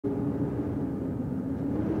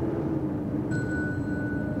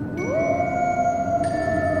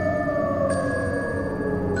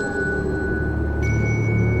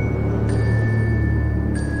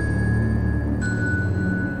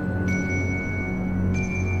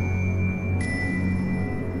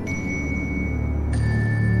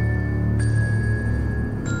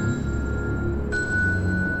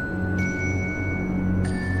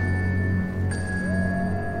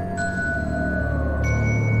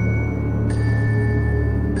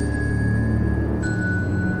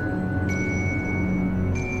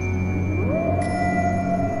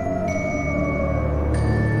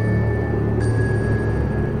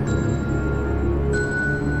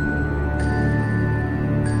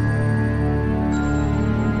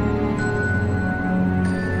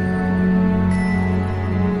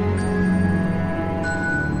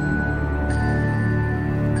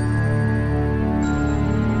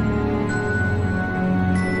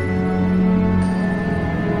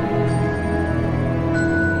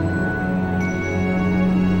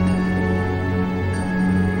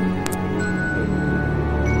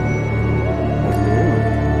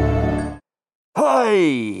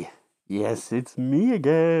Yes, it's me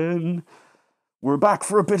again. We're back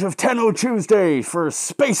for a bit of Tenno Tuesday for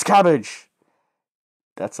Space Cabbage.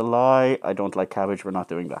 That's a lie. I don't like cabbage. We're not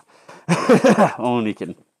doing that. Only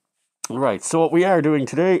kidding. Right, so what we are doing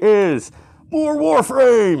today is more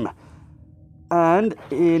Warframe. And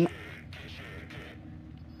in...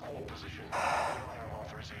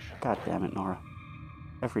 God damn it, Nora.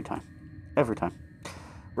 Every time.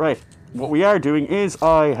 Right, what we are doing is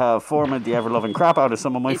I have formed the ever-loving crap out of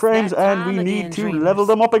some of my frames, and we need to level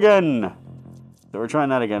them up again. So we're trying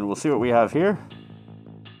that again. We'll see what we have here.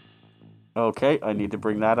 Okay, I need to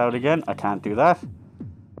bring that out again. I can't do that.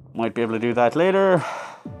 Might be able to do that later.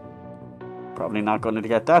 Probably not going to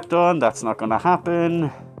get that done. That's not going to happen.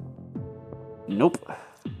 Nope.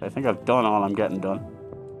 I think I've done all I'm getting done.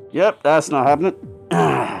 Yep, that's not happening.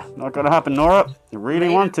 Not going to happen, Nora. I really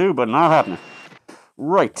want to, but not happening.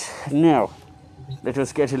 Right, now, let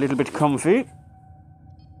us get a little bit comfy.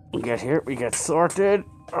 We get here, we get sorted.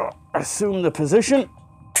 Assume the position.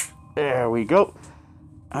 There we go.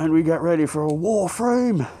 And we get ready for a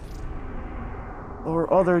Warframe.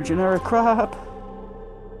 Or other generic crap.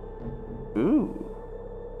 Ooh.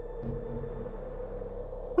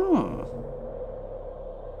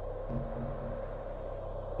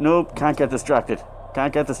 Nope, can't get distracted.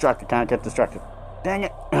 Can't get distracted. Dang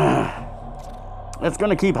it. It's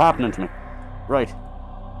gonna keep happening to me. Right.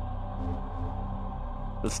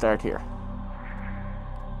 Let's start here.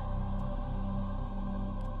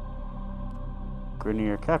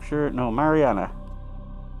 Grenier capture. No, Mariana.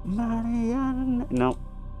 No.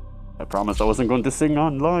 I promised I wasn't going to sing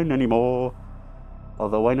online anymore.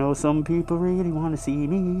 Although I know some people really want to see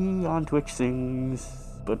me on Twitch sings.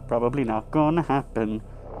 But probably not gonna happen.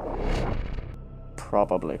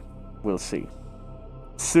 Probably. We'll see.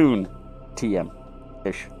 Soon.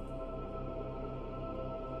 TM-ish.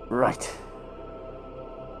 Right.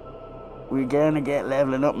 We're gonna get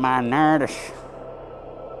leveling up my nerdus.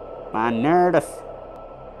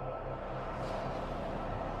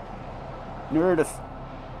 Nerdus.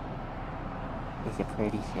 Is it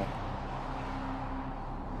pretty shit?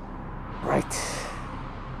 Right.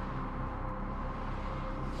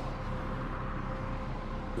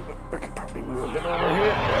 I could probably move a bit over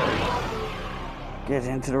here. Get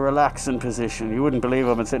into the relaxing position. You wouldn't believe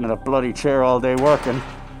I've been sitting in a bloody chair all day working.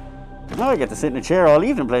 Now I get to sit in a chair all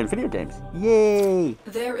evening playing video games. Yay!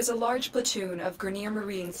 There is a large platoon of Grenier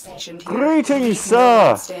Marines stationed here. Greetings,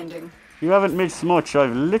 sir! You haven't missed much.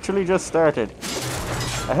 I've literally just started.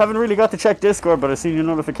 I haven't really got to check Discord, but I've seen your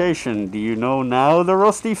notification. Do you know now the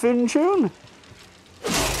Rusty Finn tune?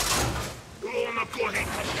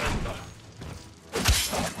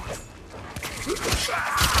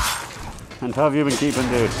 And how have you been keeping,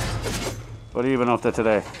 dude? What have you been up to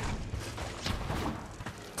today?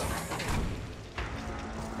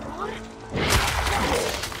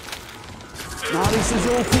 Now this is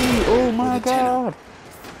OP! Oh my god!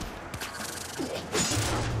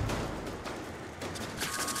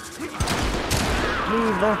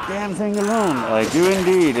 Leave that damn thing alone. I do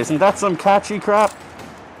indeed. Isn't that some catchy crap?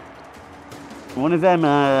 One of them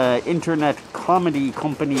internet comedy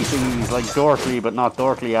company thingies like Dorkly, but not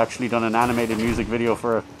Dorkly, actually done an animated music video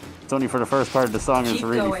for it. It's only for the first part of the song, and it's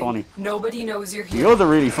really funny. Nobody knows you're here. The other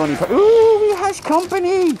really funny part... Ooh, we has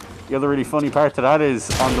company! The other really funny part to that is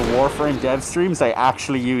on the Warframe dev streams, they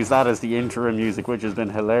actually use that as the intro music, which has been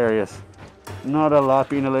hilarious. Not a lot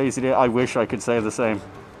being a lazy day. I wish I could say the same.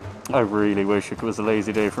 I really wish it was a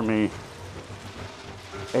lazy day for me.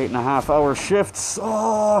 8.5 hour shift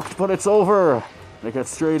sucked, but it's over. They get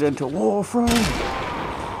straight into Warframe.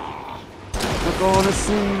 We're gonna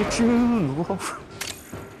sing the tune. Warframe.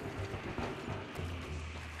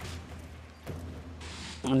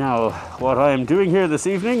 Now, what I am doing here this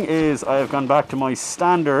evening is I have gone back to my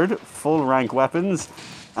standard full rank weapons,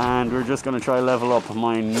 and we're just going to try level up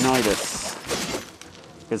my Nidus.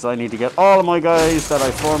 Because I need to get all of my guys that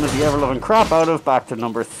I formed the ever-loving crap out of back to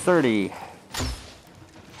number 30.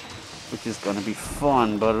 Which is going to be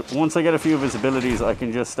fun, but once I get a few of his abilities, I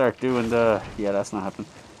can just start doing the... Yeah, that's not happening.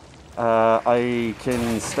 I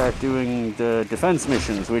can start doing the defense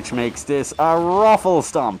missions, which makes this a ruffle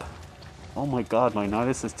stomp. Oh my god, my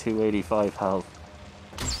Nidus is 285 health.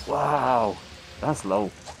 Wow, that's low.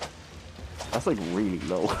 That's like really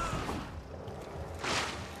low.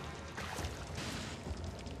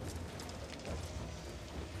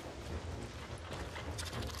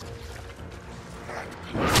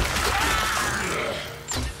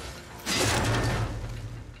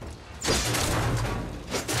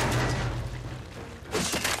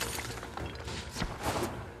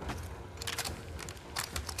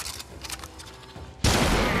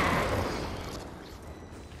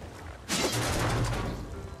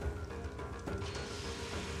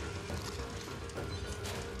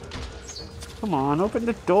 Come on, open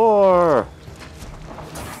the door.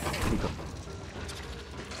 There you go.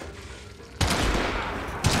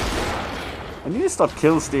 I need to stop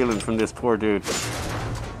kill stealing from this poor dude.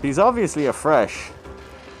 He's obviously a fresh.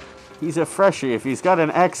 He's a freshie if he's got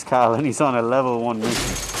an X-Cal and he's on a level 1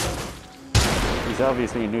 mission. He's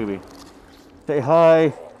obviously a newbie. Say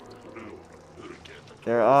hi.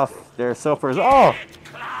 They're off their suppers. Oh!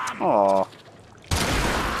 Oh.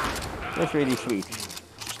 That's really sweet.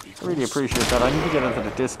 I really appreciate that. I need to get into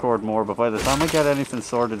the Discord more, but by the time I get anything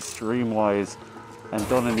sorted stream-wise and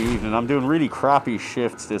done in the evening, I'm doing really crappy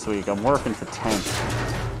shifts this week. I'm working to 10.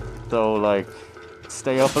 So, like,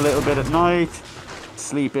 stay up a little bit at night,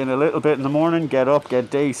 sleep in a little bit in the morning, get up,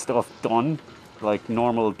 get day stuff done. Like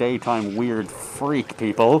normal daytime weird freak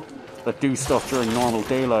people that do stuff during normal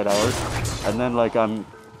daylight hours. And then, like, I'm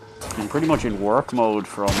pretty much in work mode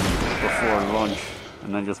from before lunch.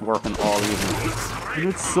 And then just working all evening. And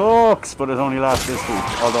it sucks, but it only lasts this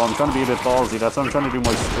week. Although I'm trying to be a bit ballsy. That's why I'm trying to do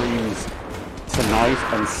my streams tonight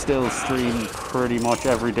and still stream pretty much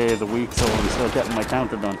every day of the week, so I'm still getting my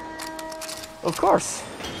counter done. Of course.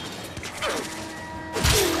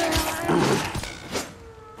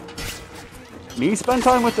 Me spend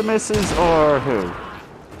time with the missus or who?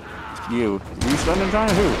 You. You spending time?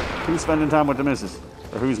 Who? Who's spending time with the missus?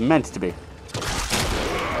 Or who's meant to be?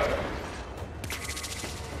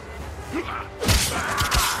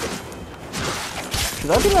 Should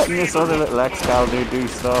I be letting this other little X-Cal dude do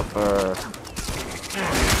stuff, or...?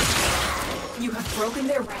 You have broken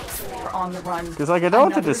their ranks and are on the run. Because, like, I don't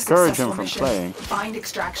want to discourage him from playing. Find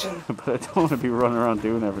extraction. But I don't want to be running around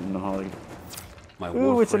doing everything in Holly.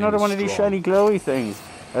 Ooh, it's another one of these shiny glowy things.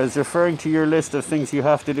 I was referring to your list of things you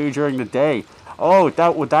have to do during the day. Oh,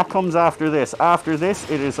 that comes after this. After this,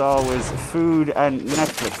 it is always food and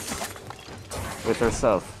Netflix with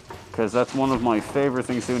herself. Because that's one of my favourite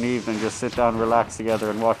things to do in the evening. Just sit down, relax together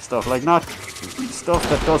and watch stuff. Like, not stuff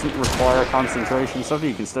that doesn't require concentration. Stuff that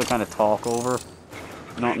you can still kind of talk over.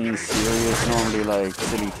 Nothing serious, normally like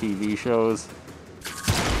silly TV shows.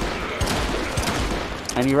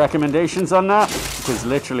 Any recommendations on that? Because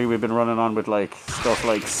literally we've been running on with like stuff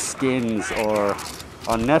like Skins, or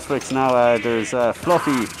on Netflix now there's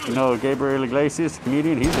Fluffy, you know, Gabriel Iglesias,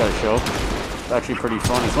 comedian, he's got a show. It's actually pretty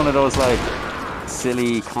fun. It's one of those like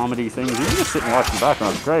silly comedy things. You can just sit and watch in the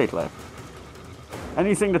background. It's great, like.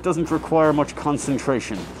 Anything that doesn't require much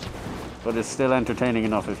concentration, but is still entertaining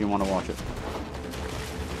enough if you want to watch it.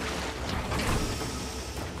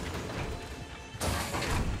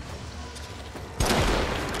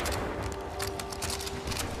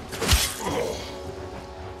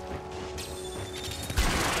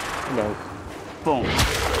 Hello. Boom.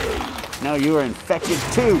 Now you are infected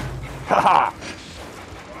too. Haha.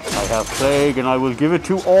 I have plague and I will give it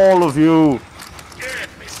to all of you.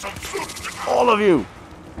 All of you.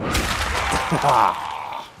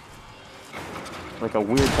 Like a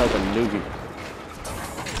weird type of loogie.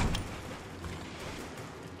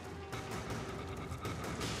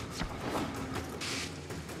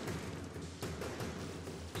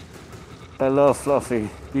 Hello, Fluffy.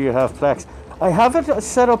 Do you have Plex? I have it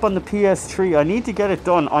set up on the PS3. I need to get it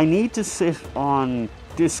done. I need to sit on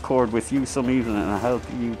Discord with you some evening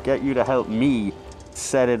and get you to help me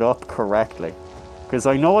set it up correctly. Because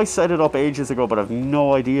I know I set it up ages ago, but I've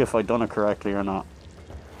no idea if I've done it correctly or not.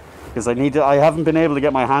 Because I haven't been able to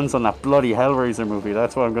get my hands on that bloody Hellraiser movie.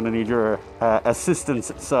 That's why I'm going to need your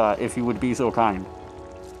assistance, if you would be so kind.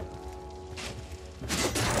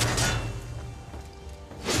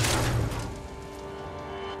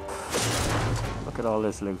 Look at all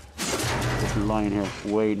this loot. Just lying here,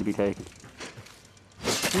 waiting to be taken.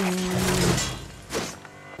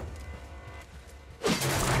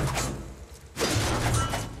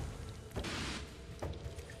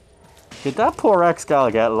 Did that poor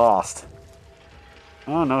X-Gal get lost?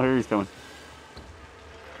 Oh no, here he's coming.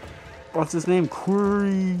 What's his name?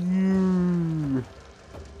 Query.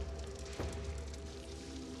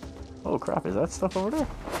 Oh crap, is that stuff over there?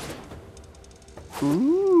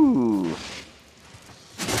 Ooh.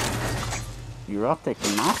 Neuroptic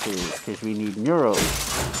masses, because we need neuros.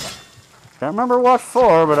 Can't remember what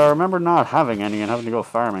for, but I remember not having any and having to go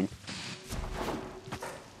farming.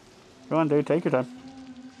 Go on, dude, take your time.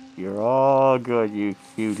 You're all good, you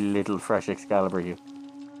cute little fresh Excalibur, you.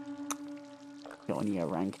 Only a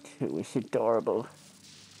rank 2, it's adorable.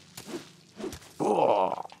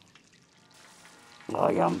 Oh,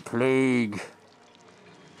 I am plague.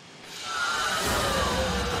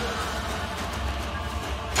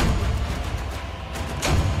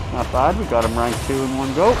 Not bad, we got him rank 2 in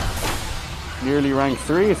one go. Nearly rank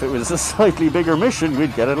 3. If it was a slightly bigger mission,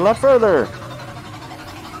 we'd get it a lot further.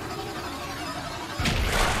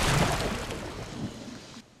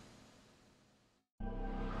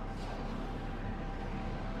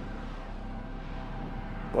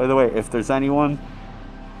 By the way, if there's anyone,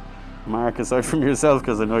 Mark, aside from yourself,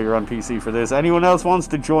 because I know you're on PC for this, anyone else wants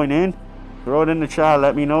to join in, throw it in the chat,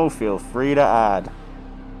 let me know, feel free to add.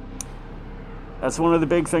 That's one of the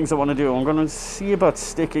big things I want to do. I'm going to see about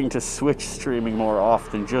sticking to Switch streaming more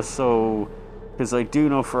often, just so, because I do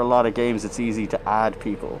know for a lot of games it's easy to add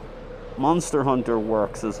people. Monster Hunter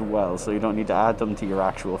works as well, so you don't need to add them to your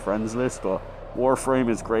actual friends list, but Warframe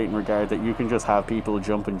is great in regard that you can just have people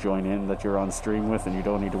jump and join in that you're on stream with, and you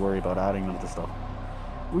don't need to worry about adding them to stuff.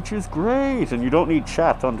 Which is great, and you don't need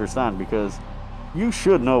chat to understand, because you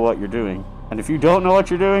should know what you're doing. And if you don't know what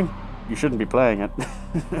you're doing, you shouldn't be playing it.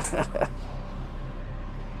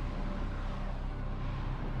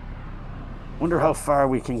 Wonder how far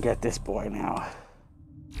we can get this boy now.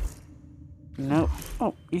 No.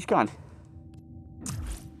 Oh, he's gone.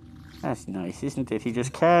 That's nice, isn't it? He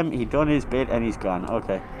just came, he done his bit, and he's gone.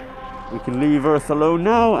 Okay. We can leave Earth alone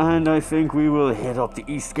now, and I think we will head up the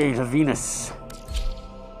east gate of Venus.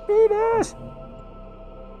 Venus!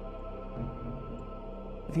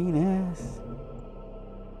 Venus.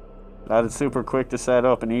 That is super quick to set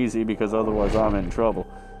up and easy, because otherwise I'm in trouble.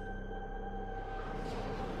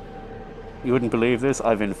 You wouldn't believe this,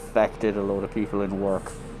 I've infected a load of people in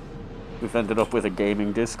work. We've ended up with a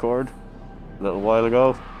gaming Discord a little while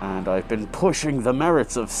ago, and I've been pushing the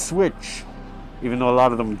merits of Switch. Even though a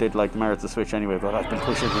lot of them did like the merits of Switch anyway, but I've been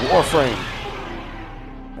pushing Warframe.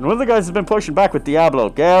 And one of the guys has been pushing back with Diablo.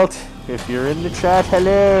 Gelt, if you're in the chat,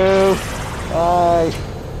 hello. Hi.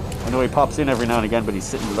 I know he pops in every now and again, but he's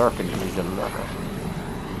sitting lurking. He's a lurker.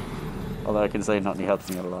 Although I can say nothing, he helps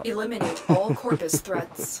me a lot. Eliminate all Corpus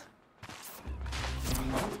threats.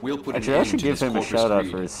 We'll put Actually, I should give him a shout out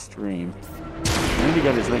for his stream. I need to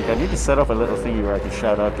get his link. I need to set up a little thingy where I can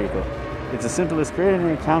shout out people. It's as simple as creating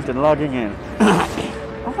an account and logging in.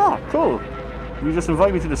 Ah, cool. You just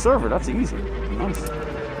invite me to the server. That's easy. Nice.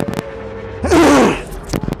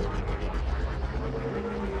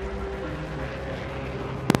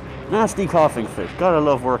 Nasty coughing fit. Gotta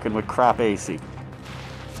love working with crap AC.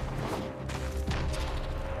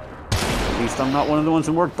 At least I'm not one of the ones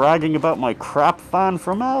in work bragging about my crap fan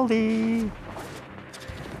from Aldi.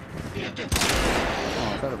 Oh,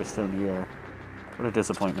 I thought it was still in the air. What a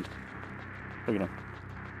disappointment. Look at him.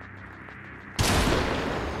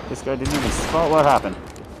 This guy didn't even spot what happened.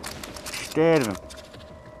 Dead of him.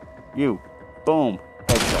 You. Boom.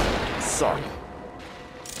 Headshot. Suck.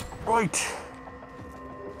 Right.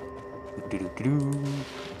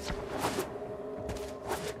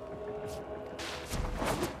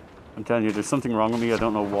 I'm telling you, there's something wrong with me. I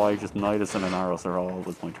don't know why. Just Nidus and Anaros are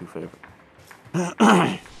always my two favorite.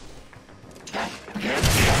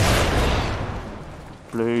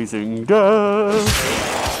 Blazing death.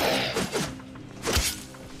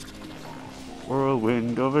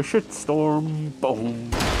 Whirlwind of a shitstorm. Boom.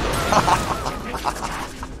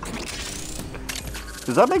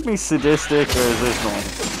 Does that make me sadistic, or is this normal?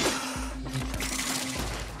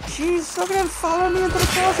 Jeez, look at him following me into the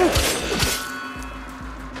closet.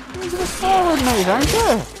 He's a bit forward, mate, aren't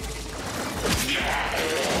you?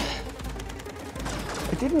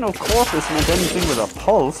 I didn't know corpus meant anything with a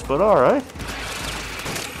pulse, but alright.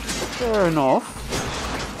 Fair enough.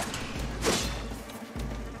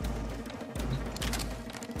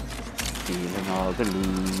 Stealing all the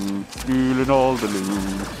loot, stealing all the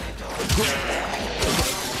loot.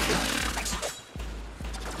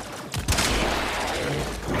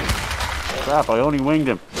 Crap, I only winged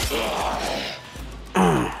him.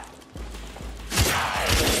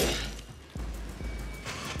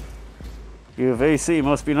 You have AC,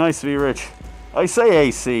 must be nice to be rich. I say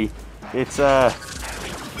AC. It's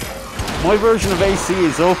my version of AC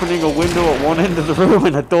is opening a window at one end of the room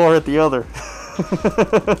and a door at the other.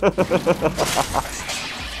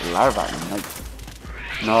 Larva, nice.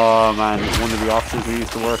 No, man, one of the offices we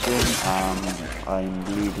used to work in, I'm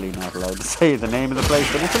legally not allowed to say the name of the place,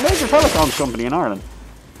 but it's a major telecoms company in Ireland.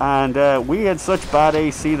 And we had such bad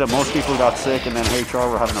AC that most people got sick, and then HR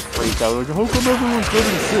were having a freak out. Like, how come everyone's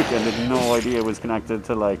getting sick? And they had no idea it was connected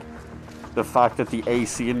to, like, the fact that the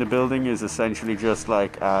AC in the building is essentially just,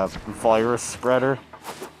 like, a virus spreader.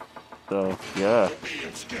 So, yeah.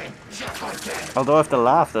 Although I have to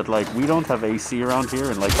laugh that, like, we don't have AC around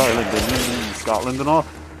here in, like, Ireland and Scotland and all,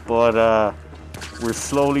 but we're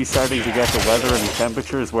slowly starting to get the weather and the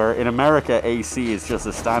temperatures where in America AC is just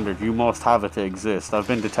a standard. You must have it to exist. I've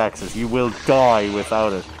been to Texas. You will die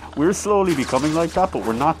without it. We're slowly becoming like that, but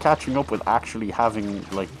we're not catching up with actually having,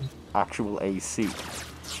 like, actual AC.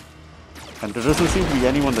 And there doesn't seem to be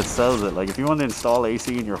anyone that sells it. Like, if you want to install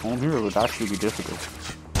AC in your home here, it would actually be difficult.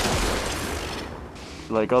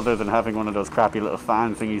 Like, other than having one of those crappy little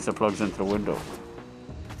fan thingies that plugs into the window.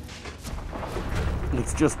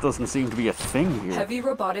 It just doesn't seem to be a thing here. Heavy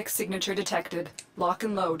robotic signature detected. Lock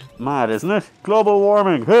and load. Mad, isn't it? Global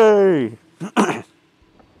warming, hey! I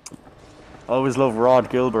always love Rod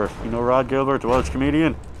Gilbert. You know Rod Gilbert, the Welsh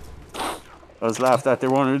comedian? I was laughed at. They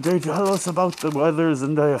wanted to tell us about the weathers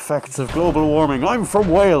and the effects of global warming. I'm from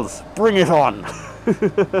Wales. Bring it on.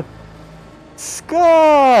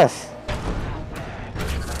 Scott!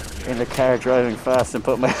 In the car driving fast and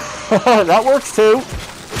put my... That works too.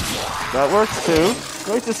 That works too.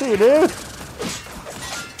 Great to see you, dude.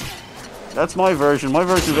 That's my version. My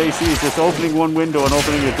version of AC is just opening one window and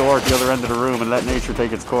opening a door at the other end of the room and let nature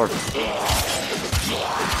take its course.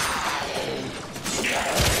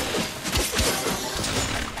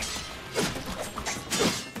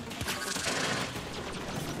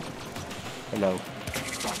 Hello.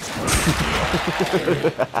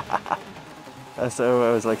 So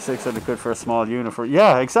I was like 600 quid for a small uniform.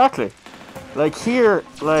 Yeah, exactly. Like here,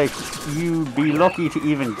 like you'd be lucky to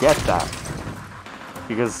even get that.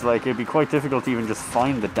 Because like it'd be quite difficult to even just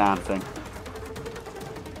find the damn thing.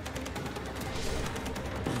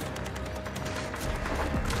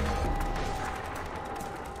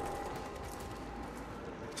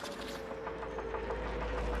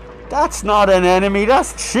 That's not an enemy,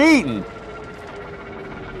 that's cheating!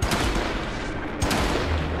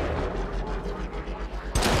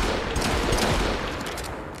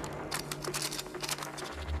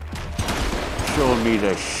 Showing me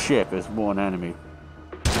the ship as one enemy.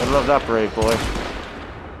 I love that brave boy.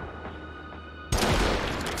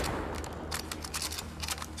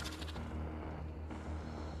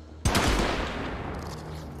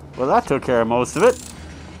 Well, that took care of most of it.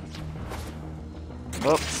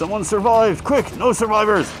 Oh, someone survived! Quick! No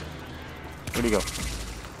survivors! Where'd he go?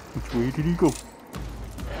 Which way did he go?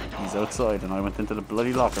 He's outside and I went into the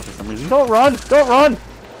bloody locker for some reason. Don't run! Don't run!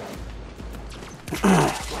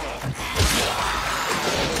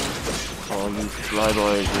 Oh, you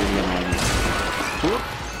flyboys really annoy me.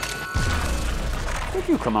 Where'd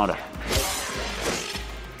you come out of?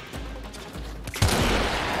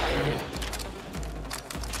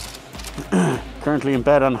 Currently in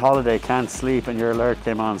bed on holiday, can't sleep, and your alert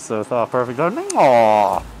came on, so I thought perfect timing.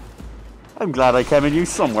 Aww. I'm glad I came in use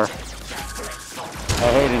somewhere.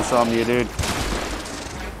 I hate insomnia, dude.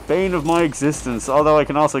 Bane of my existence, although I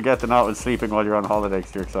can also get the knot with sleeping while you're on holiday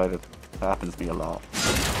because you're excited. That happens to me a lot.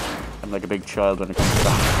 I'm like a big child when it comes to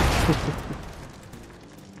that.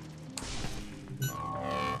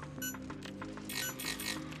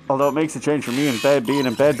 Although it makes a change for me in bed, being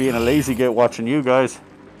a lazy git watching you guys.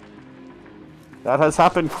 That has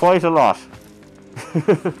happened quite a lot.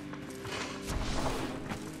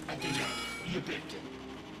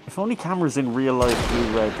 If only cameras in real life blew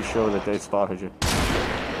red to show that they spotted you.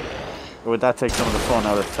 Or would that take some of the fun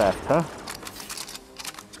out of theft, huh?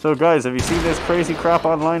 So guys, have you seen this crazy crap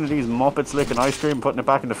online of these Muppets licking ice cream and putting it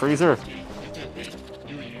back in the freezer?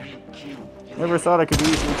 Never thought I could be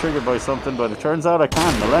easily triggered by something, but it turns out I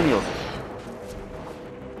can. Millennials.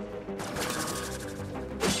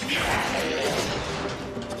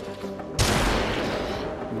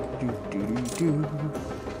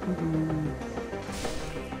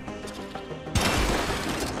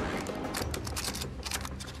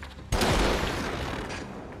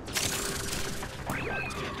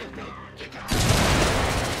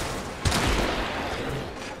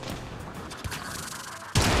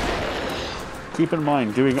 Keep in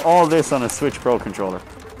mind, doing all this on a Switch Pro controller.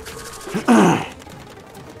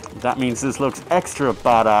 That means this looks extra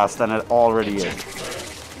badass than it already is.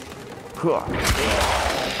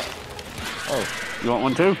 Oh, you want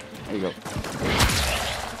one too? There you go.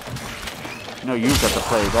 No, you've got the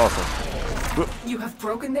plague also. You have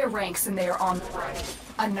broken their ranks and they are on the run.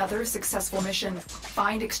 Another successful mission.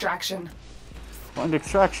 Find extraction. Find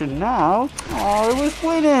extraction now? Oh, I was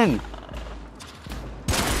winning!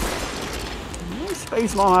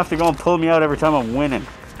 Space Mom have to go and pull me out every time I'm winning.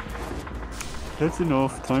 That's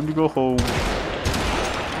enough. Time to go home.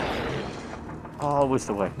 Always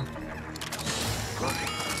the way.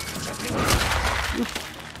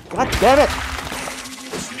 God damn it!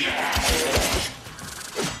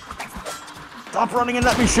 Stop running and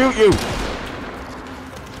let me shoot you!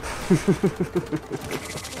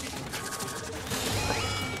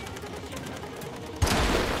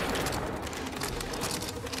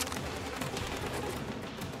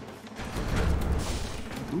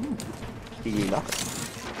 Healer.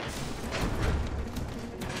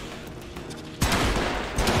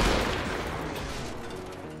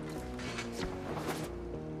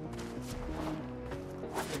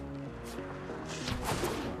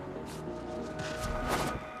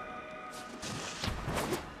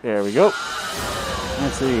 There we go.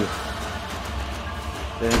 Let's see.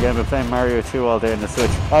 Then again, I've been playing Mario 2 all day on the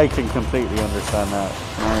Switch. I can completely understand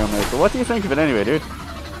that. Mario Maker. What do you think of it anyway, dude?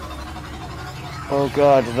 Oh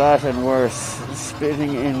god, that and worse.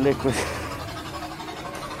 Spitting in liquid.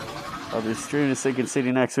 I'll be streaming Sinking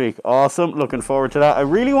City next week. Awesome, looking forward to that. I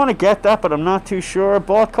really want to get that, but I'm not too sure.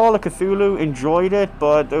 Bought Call of Cthulhu, enjoyed it,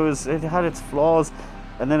 but it had its flaws.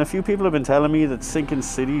 And then a few people have been telling me that Sinking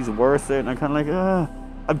City's worth it, and I'm kind of like,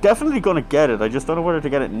 I'm definitely going to get it. I just don't know whether to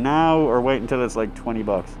get it now or wait until it's like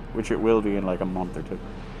 $20, which it will be in like a month or two.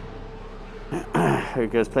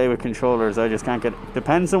 Because play with controllers, I just can't get...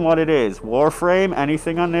 Depends on what it is. Warframe,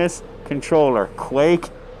 anything on this, controller. Quake,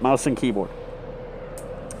 mouse and keyboard.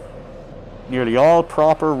 Nearly all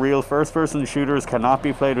proper, real first-person shooters cannot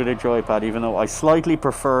be played with a joypad, even though I slightly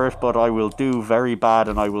prefer it, but I will do very bad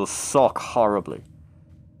and I will suck horribly.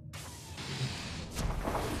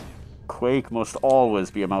 Quake must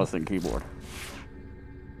always be a mouse and keyboard.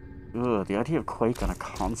 Ugh, the idea of Quake on a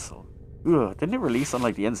console. Ugh, didn't it release on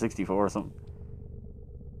like the N64 or something?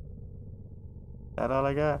 That all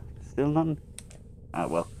I got? Still nothing? Ah,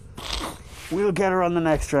 well. We'll get her on the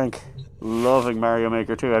next drink. Loving Mario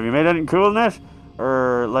Maker 2. Have you made anything cool in it?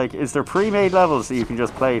 Or, like, is there pre-made levels that you can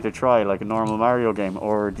just play to try, like a normal Mario game?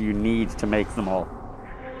 Or do you need to make them all?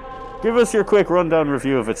 Give us your quick rundown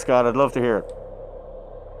review of it, Scott. I'd love to hear it.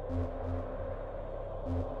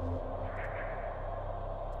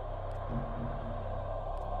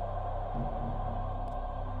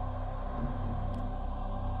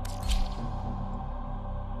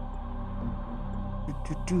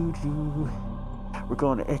 We're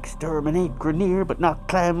gonna exterminate Grenier, but not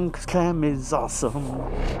Clem, because Clem is awesome.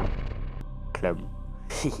 Clem.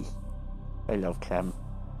 I love Clem.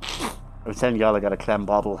 I was telling y'all I got a Clem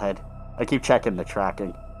bobblehead. I keep checking the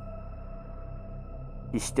tracking.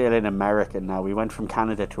 He's still in America now. We went from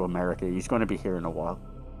Canada to America. He's going to be here in a while.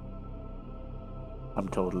 I'm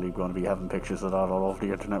totally going to be having pictures of that all over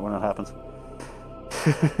the internet when it happens.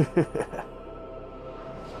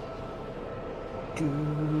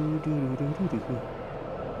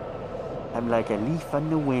 I'm like a leaf on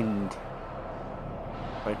the wind.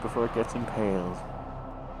 Right before it gets impaled.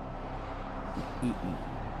 Eaten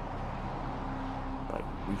by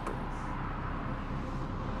reapers.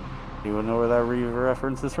 Anyone know where that Reaver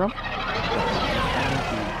reference is from?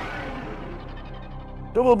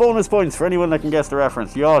 Double bonus points for anyone that can guess the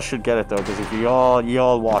reference. Y'all should get it though, because if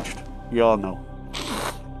y'all watched, y'all know.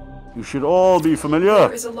 You should all be familiar.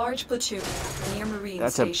 There is a large platoon near Marine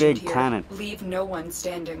That's a stationed big here. cannon. Leave no one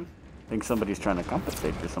standing. I think somebody's trying to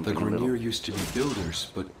compensate for something. The Grenier used to be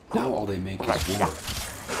builders, but now all they make is war.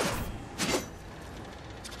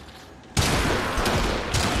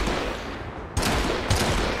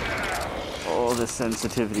 Oh, the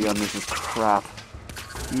sensitivity on this is crap.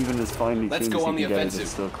 Even as finely tuned as you can get it, it's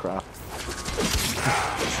still crap.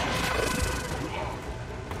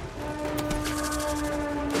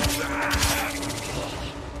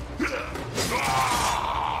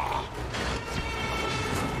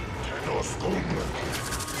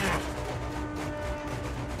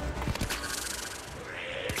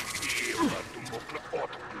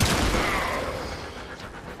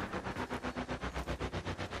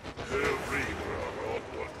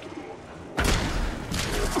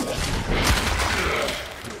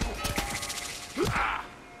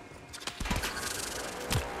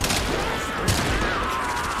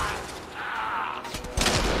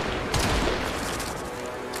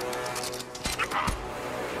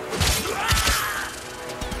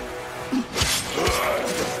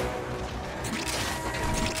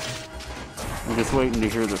 I'm just waiting to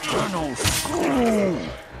hear the tunnel.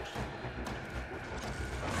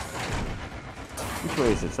 Which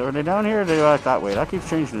way is it? So are they down here or are they out that way? That keeps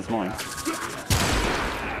changing his mind.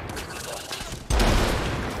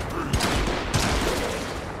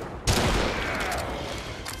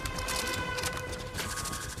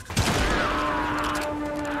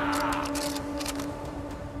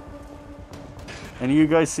 Any of you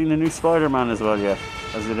guys seen the new Spider-Man as well yet?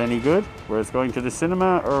 Is it any good? Where it's going to the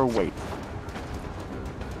cinema or wait?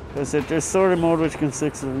 There's story mode which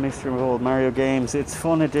consists of a mixture of old Mario games. It's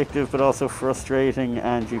fun, addictive, but also frustrating,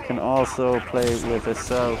 and you can also play with a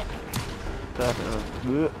self. I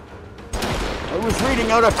was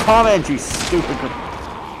reading out a comment, you stupid.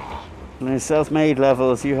 In self-made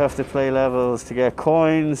levels, you have to play levels to get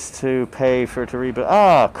coins to pay for to rebuild.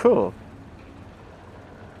 Ah, cool.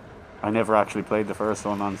 I never actually played the first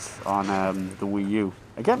one on the Wii U.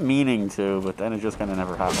 I kept meaning to, but then it just kind of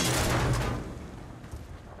never happened.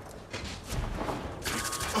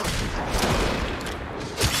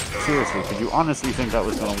 Seriously, did you honestly think that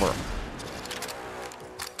was going to work?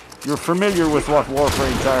 You're familiar with what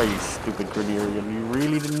warframes are, you stupid Grenadian. You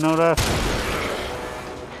really didn't know that?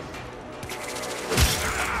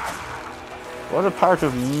 What a part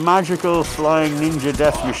of magical flying ninja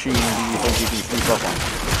death machine do you think you can sneak up on?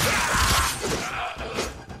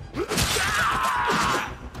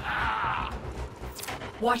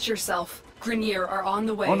 Watch yourself. Grenier are on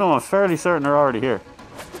the way. Oh no, I'm fairly certain they're already here.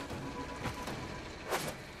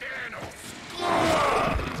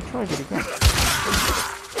 Try it again.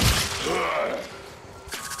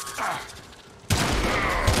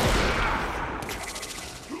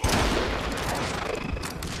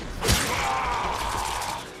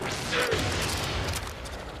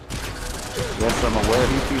 Yes, I'm aware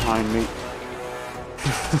he's behind me.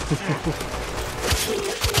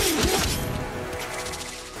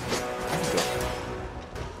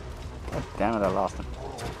 God damn it, I lost him.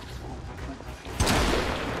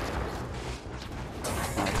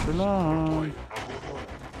 Not for long.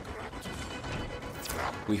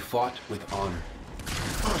 We fought with honor.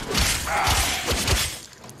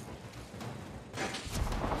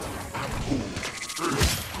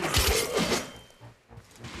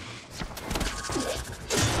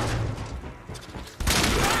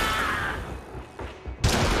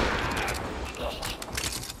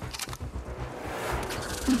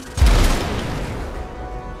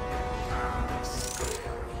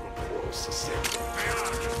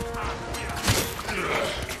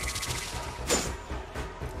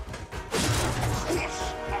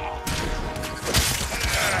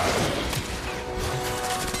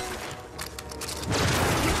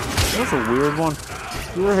 That's a weird one.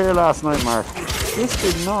 You were here last night, Mark. Twitch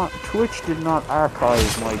did not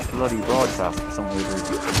archive my bloody broadcast for some weird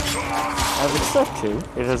reason. I've accepted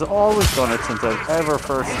it has always done it since I've ever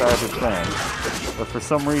first started playing. But for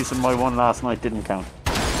some reason my one last night didn't count.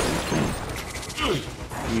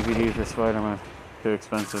 DVDs for Spider-Man. Too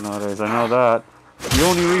expensive nowadays, I know that. The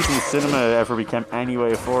only reason cinema ever became any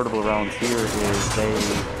way affordable around here is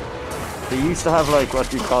they used to have like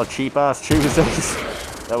what you call cheap-ass Tuesdays.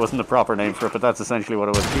 That wasn't the proper name for it, but that's essentially what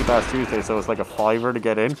it was. Cheap-ass Tuesday, so it was like a $5 to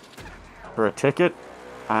get in for a ticket.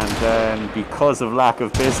 And then because of lack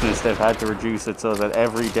of business, they've had to reduce it so that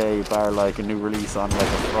every day, bar like a new release on like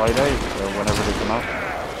a Friday, or whenever they come out,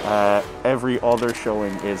 every other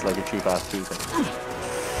showing is like a cheap-ass Tuesday.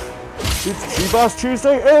 It's cheap-ass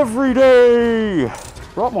Tuesday every day!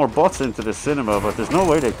 Brought more butts into the cinema, but there's no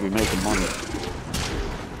way they could be making money.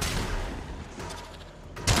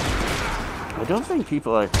 I don't think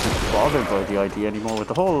people are bothered by the idea anymore with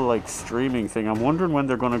the whole like streaming thing. I'm wondering when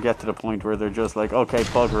they're going to get to the point where they're just like, okay,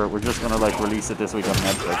 bugger it, we're just going to like release it this week on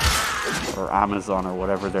Netflix or Amazon or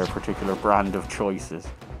whatever their particular brand of choice is.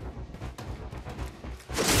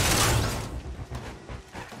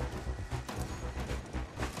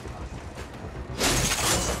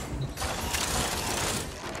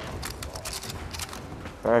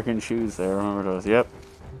 Bargain shoes there, remember those? Yep.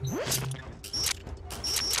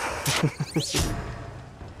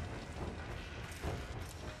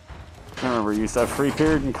 I remember I used to have free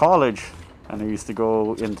period in college and I used to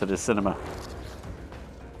go into the cinema.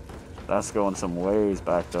 That's going some ways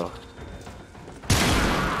back though.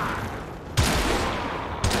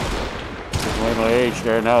 It's way my age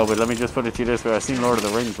there now, but let me just put it to you this way, I've seen Lord of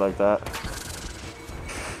the Rings like that.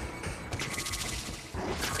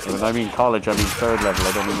 And when I mean college, I mean third level,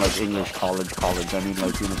 I don't mean like English college, I mean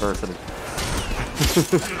like university.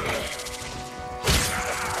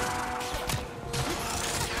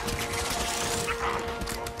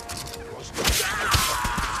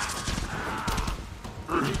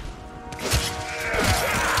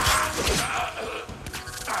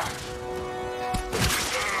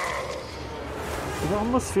 It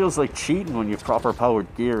almost feels like cheating when you have proper powered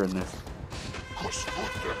gear in this.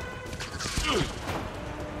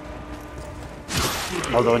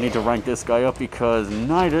 Although I need to rank this guy up because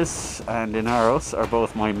Nidus and Inaros are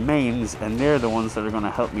both my mains, and they're the ones that are going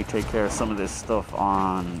to help me take care of some of this stuff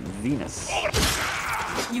on Venus.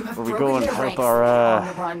 Where we go and help our on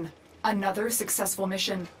the run. Another successful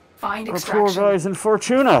mission. Find extraction. Our poor guys in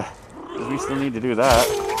Fortuna. We still need to do that.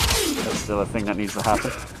 That's still a thing that needs to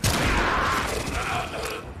happen.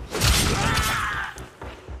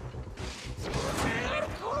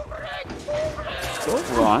 Don't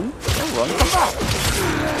run, come back.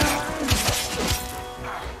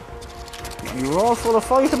 You were all full of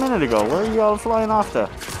fight a minute ago. Where are you all flying off to?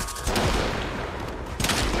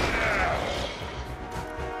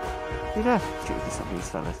 See that? Jesus, some of these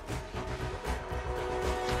fellas.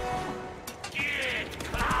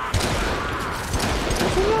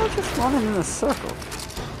 They're all just running in a circle.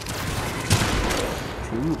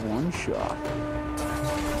 2-1 shot.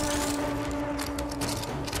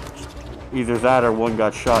 Either that or one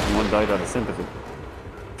got shot and one died out of sympathy.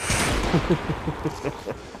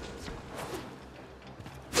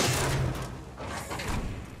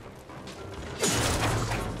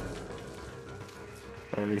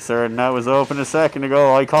 Fairly certain that was open a second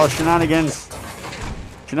ago. I call shenanigans.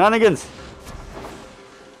 Shenanigans!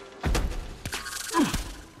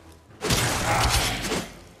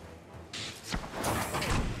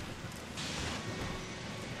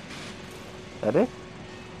 That it?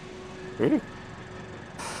 Really?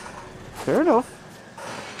 Fair enough.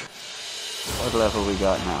 What level we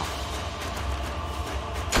got now?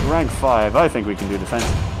 Rank 5. I think we can do defense.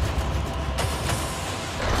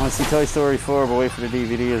 I want to see Toy Story 4, but wait for the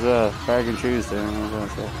DVD as well. Bargain Tuesday.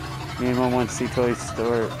 Me and Mum wanted to see Toy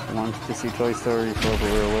Story 4, but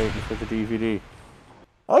we were waiting for the DVD.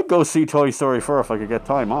 I'd go see Toy Story 4 if I could get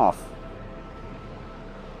time off.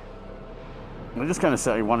 I just kind of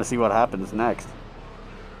say I want to see what happens next.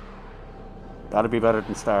 That'd be better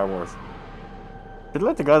than Star Wars. They'd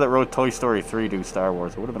let the guy that wrote Toy Story 3 do Star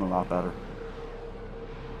Wars. It would have been a lot better.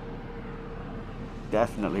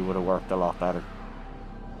 Definitely would have worked a lot better.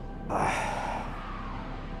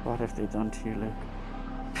 What have they done to you, Luke?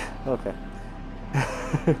 Okay.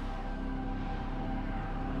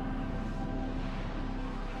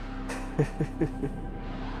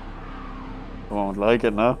 I won't like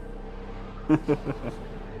it now.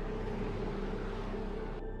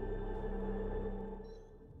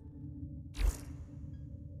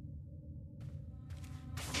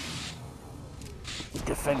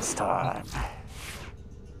 Defense time.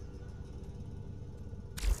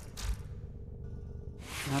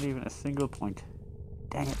 Not even a single point.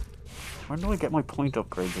 Dang it. Where do I get my point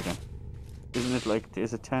upgrades again? Isn't it like,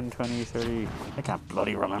 is it 10, 20, 30? I can't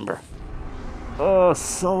bloody remember. Oh,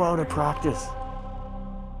 so out of practice.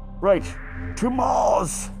 Right, to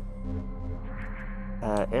Mars!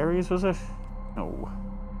 Ares, was it? No.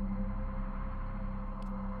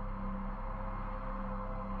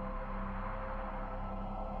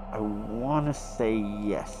 I want to say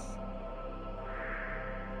yes.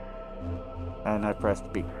 And I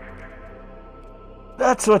pressed B.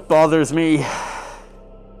 That's what bothers me.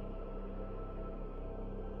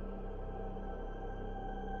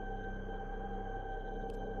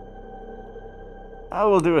 I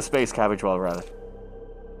will do a space cabbage while we're at it.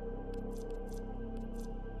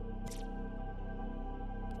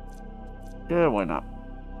 Yeah, why not?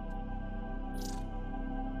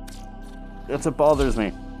 That's what bothers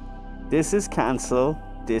me. This is cancel,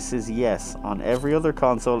 this is yes. On every other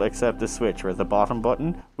console except the Switch, where the bottom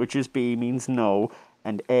button, which is B, means no,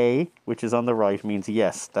 and A, which is on the right, means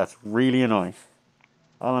yes. That's really annoying.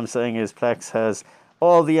 All I'm saying is Plex has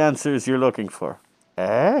all the answers you're looking for.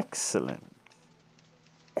 Excellent.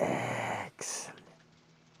 Excellent.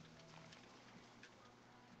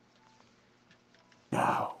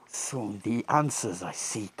 Now, soon the answers I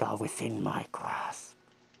seek are within my grasp.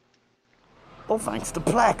 Oh, thanks to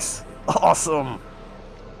Plex. Awesome.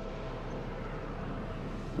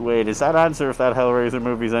 Wait, is that answer if that Hellraiser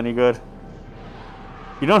movie's any good?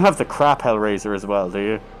 You don't have the crap Hellraiser as well, do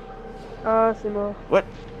you? Ah, c'est mort. What?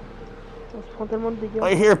 On se prend tellement de dégâts.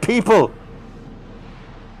 I hear people.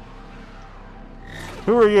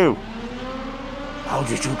 Who are you? How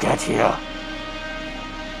did you get here?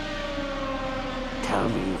 Tell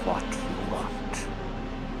me what you want.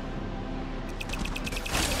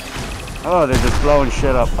 Oh, they're just blowing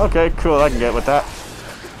shit up. Okay, cool, I can get with that.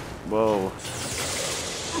 Whoa.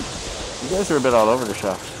 You guys are a bit all over the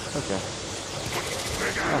shop. Okay.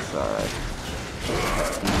 That's alright.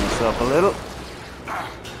 Clean this up a little.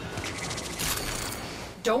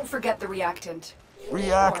 Don't forget the reactant.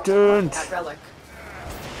 Reactant! That relic.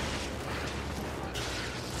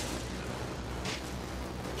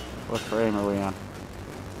 What frame are we on?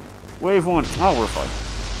 Wave 1. Oh, we're fine.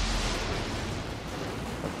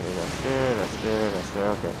 Okay, that's there, that's there, that's there.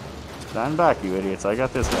 Okay. Stand back, you idiots. I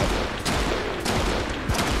got this guy.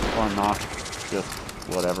 Or not. Just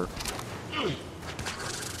whatever.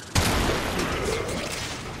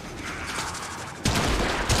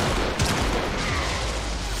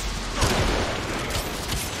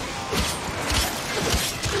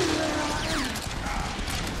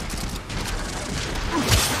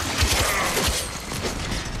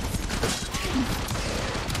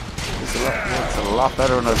 It's a lot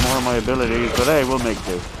better when I have more of my abilities, but hey, we'll make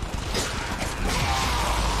do.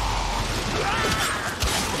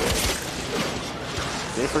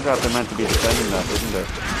 They forgot they're meant to be defending that, didn't they?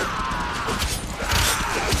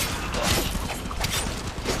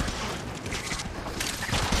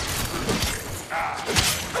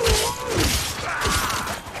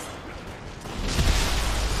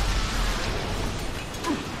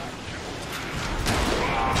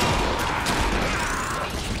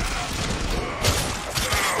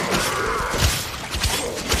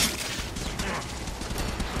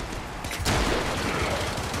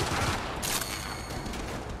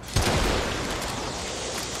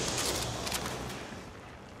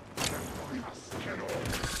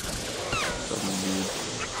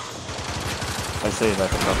 I say that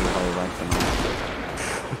they're probably higher rank than I.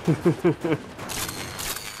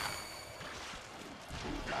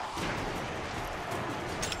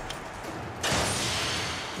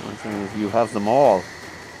 One thing is you have them all.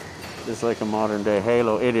 It's like a modern day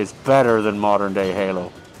Halo. It is better than modern day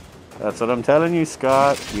Halo. That's what I'm telling you,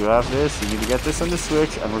 Scott. You have this, you need to get this on the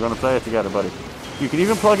Switch, and we're going to play it together, buddy. You can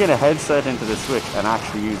even plug in a headset into the Switch and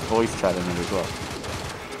actually use voice chat in it as well.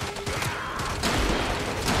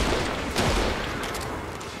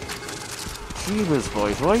 Jeebus,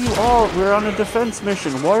 boys, why are you all... We're on a defense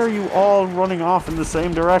mission. Why are you all running off in the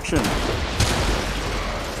same direction?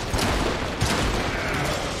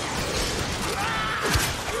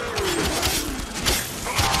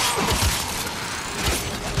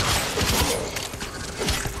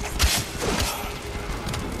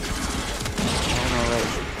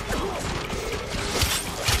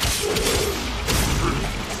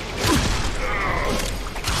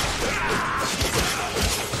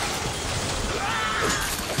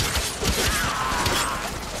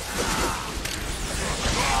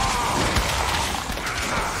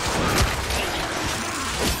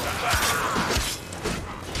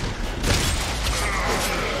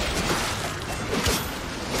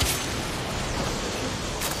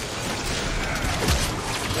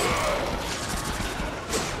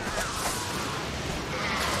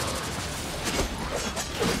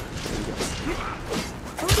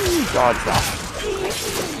 Dodge that.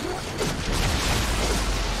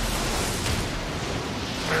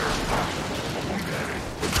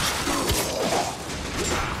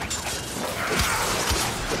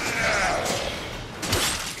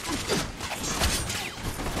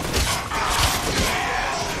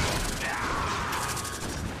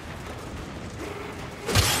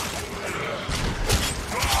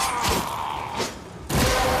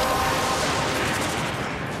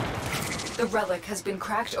 The relic has been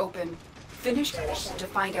cracked open. Finish the mission to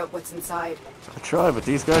find out what's inside. I try, but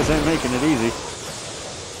these guys ain't making it easy.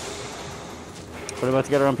 What about to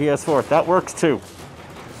get her on PS4? That works too.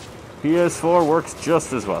 PS4 works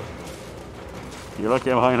just as well. You're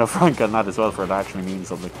lucky I'm high enough rank on that as well for it to actually mean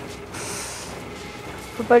something.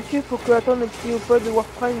 Faut pas le tuer, faut que attendre qu'il y ait au pod de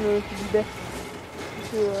Warprime qui libère.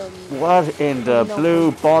 What in the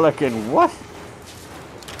blue bollocking what?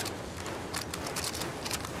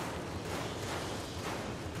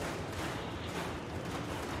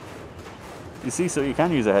 You see, so you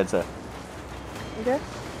can use a headset. Ok.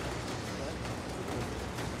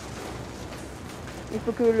 Il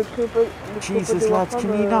faut que le pré-pod... Jesus, lads,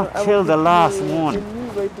 can you not kill the last one? Il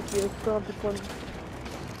faut qu'il récupère un peu de points de vie.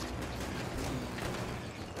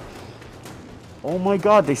 Oh my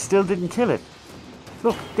god, they still didn't kill it.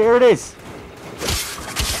 Look, there it is.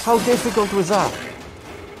 How difficult was that?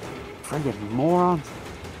 Friggin' morons.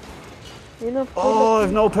 Oh,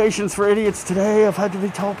 I've no patience for idiots today. I've had to be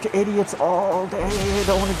talked to idiots all day. I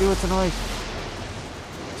don't want to do it tonight.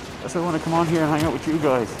 That's why I want to come on here and hang out with you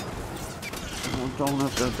guys. I don't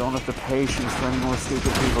have the patience for any more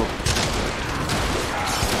stupid people.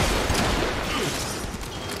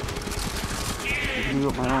 I do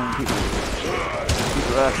with my own people. People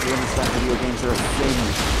who actually understand video games are a thing.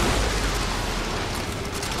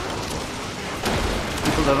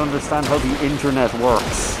 People that understand how the internet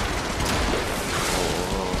works.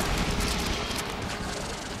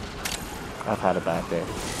 I've had a bad day.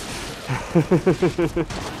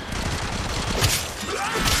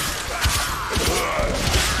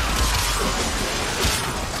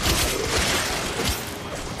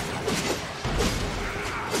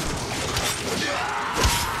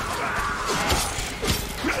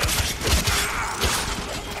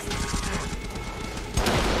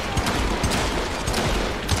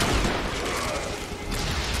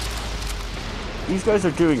 These guys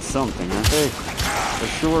are doing something, aren't they?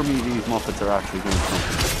 Assure me these Muppets are actually doing something.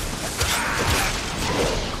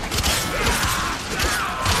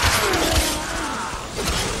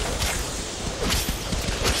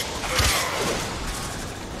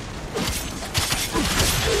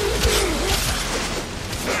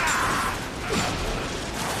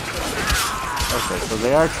 Okay, so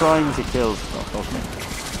they are trying to kill stuff, okay.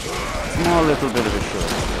 Small little bit of a show.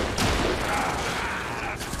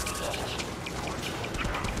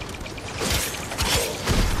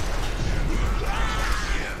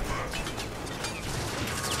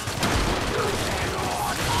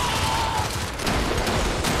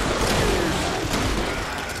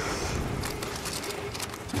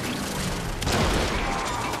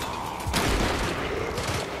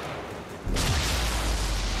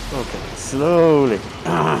 Slowly.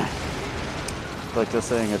 Like just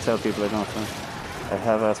saying, I tell people I don't. I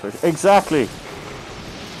have aspirations. Exactly.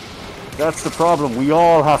 That's the problem. We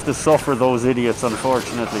all have to suffer those idiots,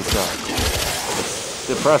 unfortunately, so it's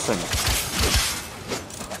depressing.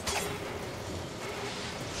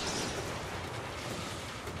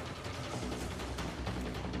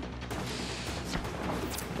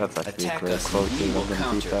 That's actually a great quote. I'm going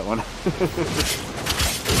to beat that one.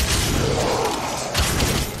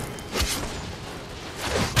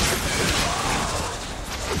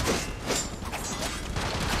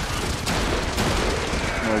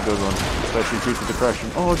 Very good one, especially due to depression.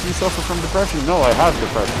 Oh, do you suffer from depression? No, I have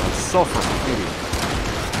depression. I suffer from it.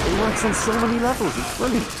 It works on so many levels. It's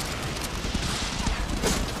brilliant.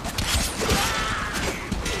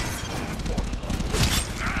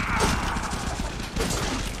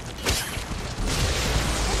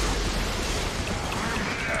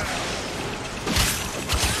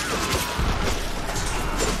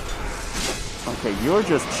 Okay, you're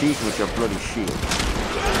just cheating with your bloody shield.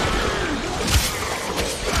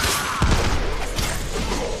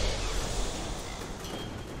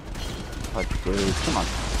 Come on.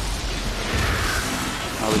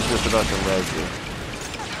 I was just about to res you.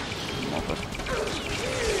 Nothing.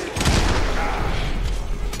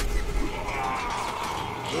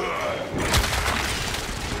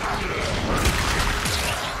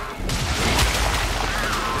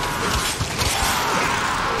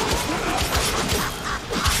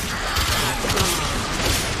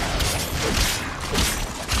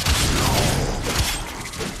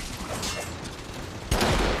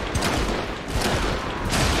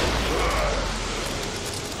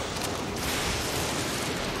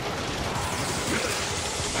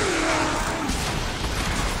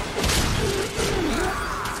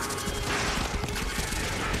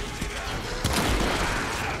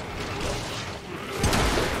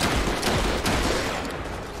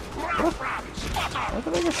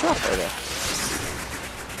 Shot right there.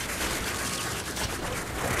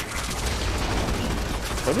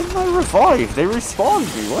 Why didn't I revive? They respawned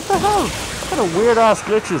me. What the hell? What kind of weird ass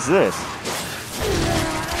glitch is this?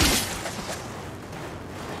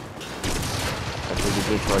 That's really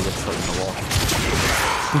glitch where I get stuck in the wall.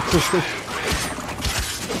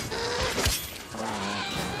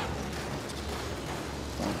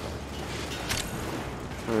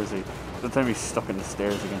 Where is he? Don't tell me he's stuck in the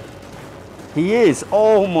stairs again. He is!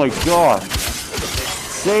 Oh my god!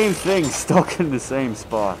 Same thing, stuck in the same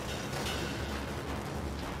spot.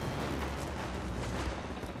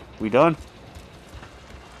 We done?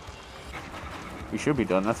 We should be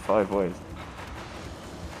done, that's 5 waves.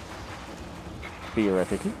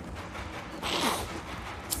 Theoretically.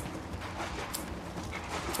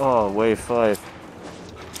 Oh, wave 5.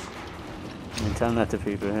 I'm telling that to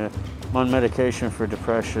people here. I'm on medication for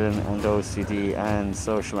depression and OCD and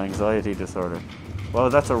social anxiety disorder. Well,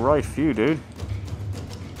 that's a right few, dude.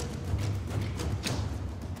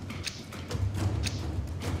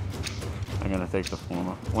 I'm gonna take the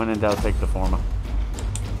former. When in doubt, take the former.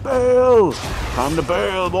 Bail! Time to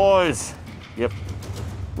bail, boys! Yep.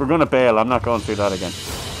 We're gonna bail. I'm not going through that again.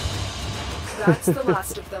 That's the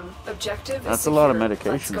last of them. Objective That's is a lot of secure.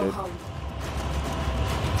 medication, Let's go dude. home.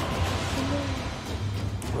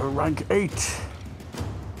 We're rank 8.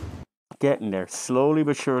 Getting there. Slowly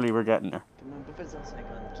but surely we're getting there.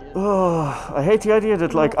 Oh, I hate the idea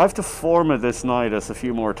that, like, I have to form it this night as a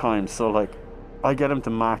few more times. So, like, I get him to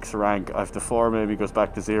max rank. I have to form him, he goes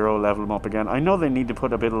back to 0, level him up again. I know they need to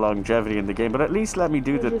put a bit of longevity in the game, but at least let me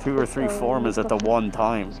do the 2 or 3 formas at the one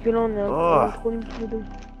time.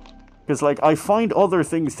 Because, like, I find other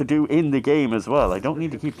things to do in the game as well. I don't need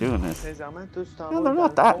to keep doing this. No, they're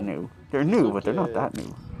not that new. They're new, but they're not that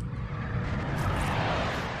new.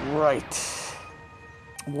 Right.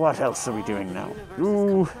 What else are we doing now?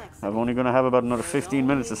 Ooh, I'm only going to have about another 15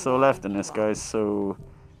 minutes or so left in this, guys, so...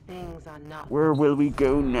 Where will we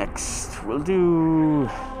go next? We'll do...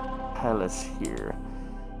 Palace here.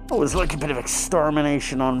 Oh, it's like a bit of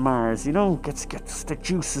extermination on Mars, you know? Gets the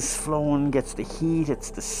juices flowing, gets the heat,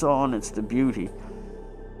 it's the sun, it's the beauty.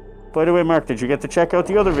 By the way, Mark, did you get to check out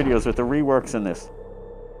the other videos with the reworks in this?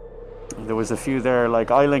 There was a few there,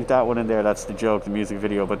 like, I linked that one in there, that's the joke, the music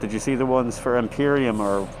video, but did you see the ones for Imperium,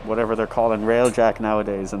 or whatever they're calling Railjack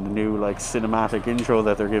nowadays, and the new, like, cinematic intro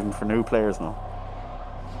that they're giving for new players now?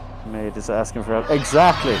 Mate is asking for help.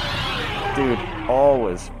 Exactly! Dude,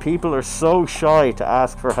 always. People are so shy to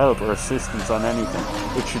ask for help or assistance on anything.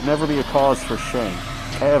 It should never be a cause for shame.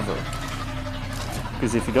 Ever.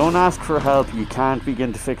 Because if you don't ask for help, you can't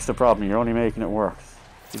begin to fix the problem. You're only making it worse.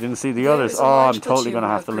 You didn't see the others? Oh, I'm totally going to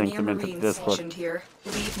have to link them into the Discord.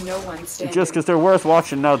 Just because they're worth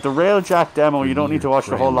watching. Now, the Railjack demo, you don't need to watch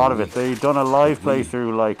the whole lot of it. They've done a live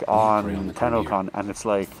playthrough, like, on TennoCon, and it's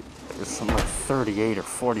like... It's something like 38 or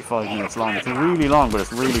 45 minutes long. It's really long, but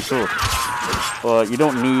it's really cool. But you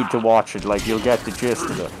don't need to watch it, like, you'll get the gist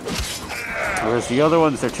of it. Whereas the other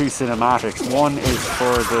ones, they're two cinematics. One is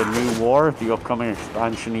for the new war, the upcoming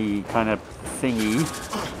expansion-y kind of thingy.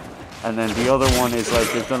 And then the other one is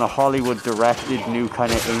like, they've done a Hollywood-directed new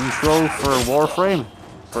kind of intro for Warframe.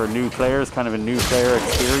 For new players, kind of a new player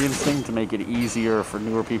experience thing to make it easier for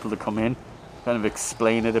newer people to come in. Kind of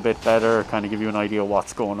explain it a bit better, kind of give you an idea of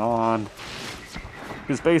what's going on.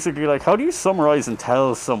 Because basically, like, how do you summarize and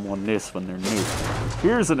tell someone this when they're new?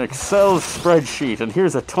 Here's an Excel spreadsheet, and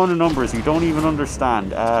here's a ton of numbers you don't even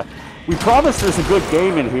understand. We promise there's a good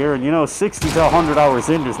game in here, and you know, 60 to 100 hours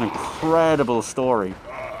in, there's an incredible story.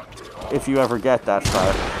 If you ever get that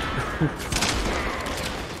far.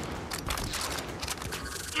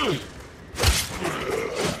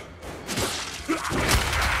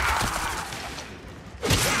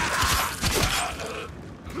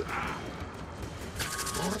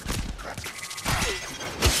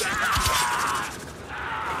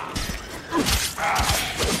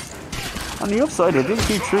 On the upside, I didn't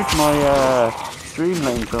keep true to my stream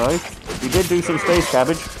lane tonight. We did do some space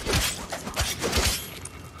cabbage.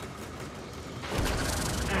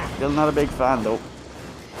 Still not a big fan though.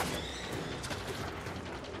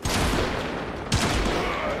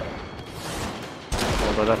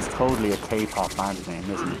 Although that's totally a K-pop band name,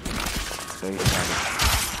 isn't it? Space cabbage.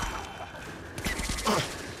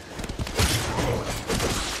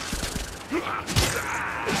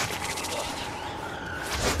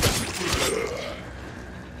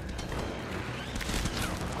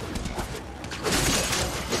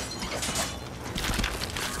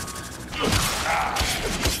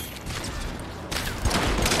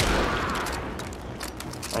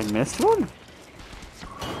 I missed one?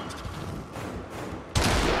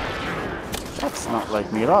 That's not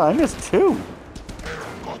like me at all. I missed two.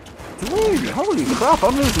 Dude, holy crap,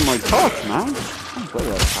 I'm losing my touch, man. I'm good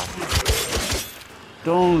at that.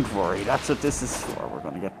 Don't worry, that's what this is for. We're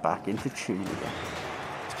going to get back into tune again.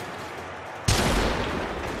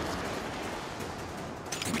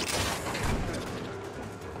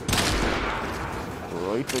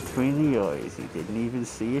 Right between the eyes, he didn't even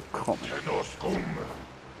see it coming.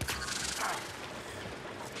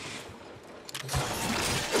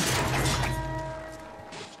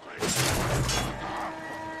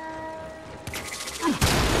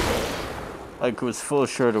 I was full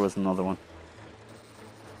sure there was another one.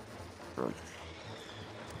 Right.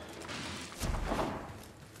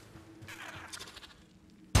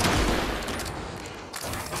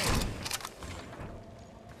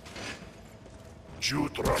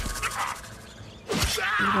 Jutra.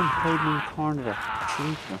 You done played me in the corner there.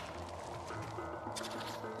 Jutra.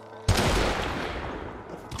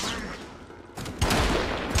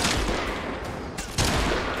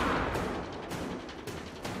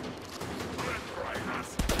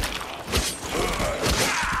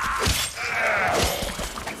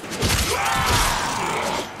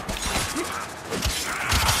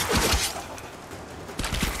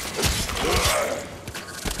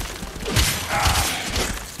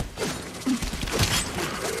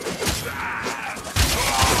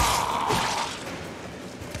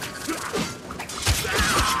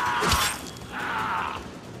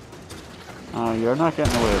 Oh, you're not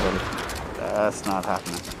getting away, buddy. That's not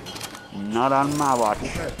happening. Not on my watch.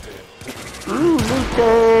 Ooh, loot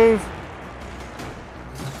cave!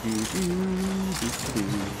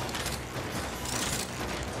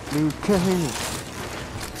 Loot cave!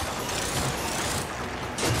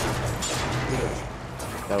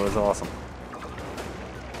 That was awesome.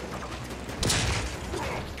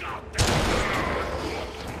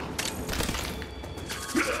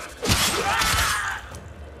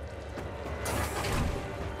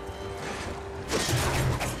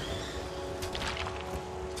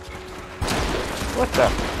 What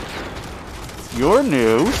the? You're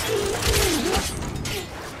new?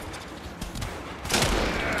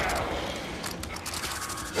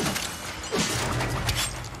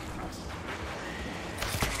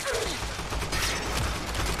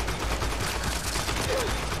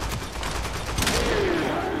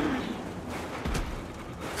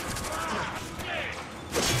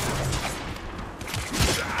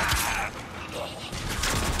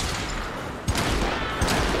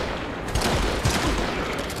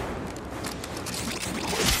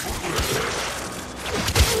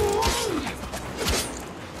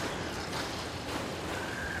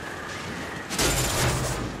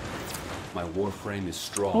 My warframe is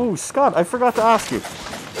strong. Oh, Scott, I forgot to ask you.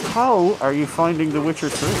 How are you finding The Witcher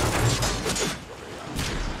 3?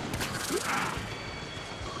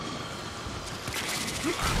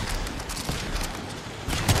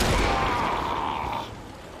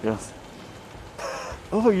 Yes.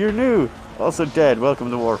 Oh, you're new. Also dead. Welcome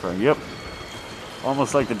to Warframe. Yep.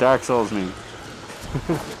 Almost like the Dark Souls meme.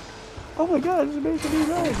 Oh my god, it's making me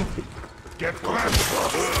run. You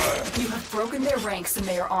have broken their ranks and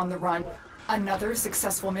they are on the run. Another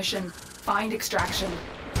successful mission. Find extraction.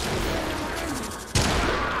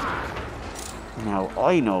 Now,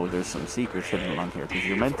 I know there's some secrets hidden along here, because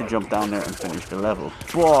you're meant to jump down there and finish the level.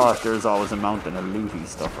 But there's always a mountain of looty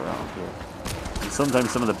stuff around here. And sometimes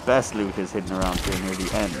some of the best loot is hidden around here near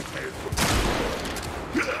the end.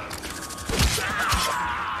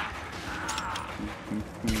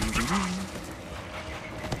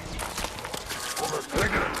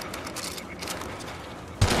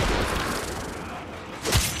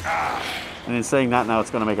 And in saying that now, it's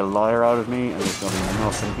going to make a liar out of me, and there's going to be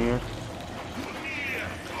nothing here.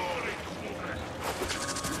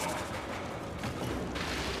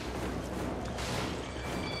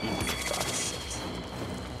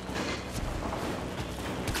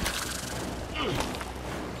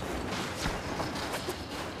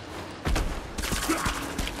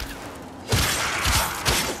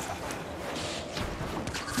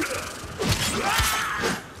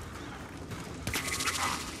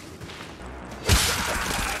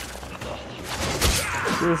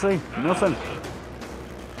 Seriously? Nothing?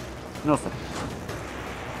 Nothing.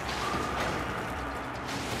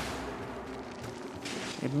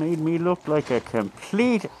 It made me look like a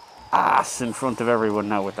complete ass in front of everyone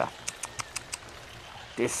now with that.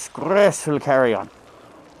 Disgraceful carry-on.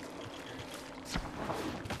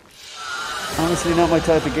 Honestly, not my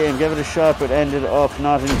type of game. Gave it a shot, but ended up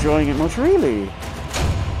not enjoying it much. Really?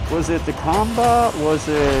 Was it the combat? Was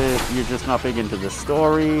it you're just not big into the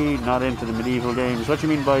story? Not into the medieval games? What do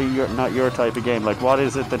you mean by not your type of game? Like, what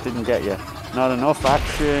is it that didn't get you? Not enough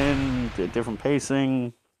action? Different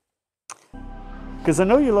pacing? Because I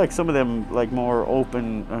know you like some of them, like, more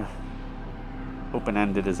open...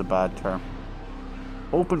 open-ended is a bad term.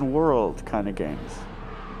 Open world kind of games.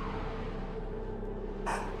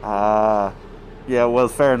 Yeah, well,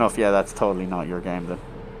 fair enough. Yeah, that's totally not your game then.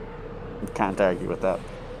 Can't argue with that.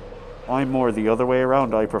 I'm more the other way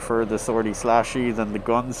around. I prefer the swordy slashy than the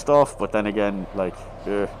gun stuff, but then again, like,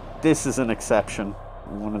 this is an exception.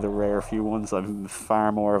 One of the rare few ones. I'm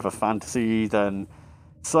far more of a fantasy than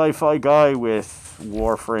sci-fi guy, with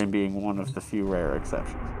Warframe being one of the few rare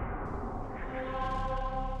exceptions.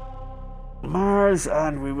 Mars,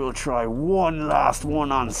 and we will try one last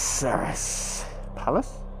one on Ceres.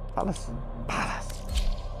 Palace? Palace? Palace.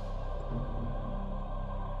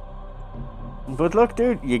 But look,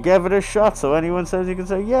 dude, you gave it a shot, so anyone says you can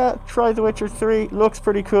say, yeah, try The Witcher 3, looks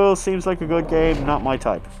pretty cool, seems like a good game, not my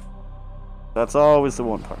type. That's always the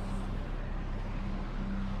one part.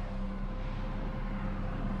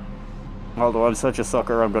 Although I'm such a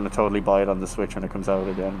sucker, I'm going to totally buy it on the Switch when it comes out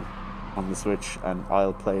again on the Switch, and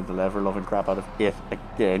I'll play the ever-loving crap out of it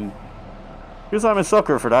again. Because I'm a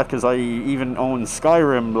sucker for that, because I even own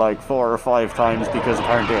Skyrim like 4 or 5 times, because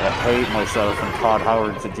apparently I hate myself and Todd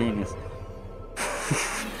Howard's a genius.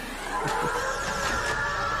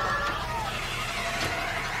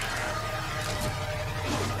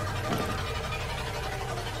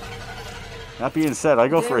 That being said, I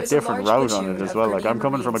go for a different route on it as well. Like, I'm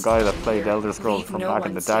coming from a guy that played Elder Scrolls from back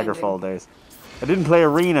in the Daggerfall days. I didn't play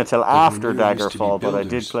Arena till after Daggerfall, but I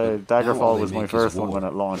did play... Daggerfall was my first one when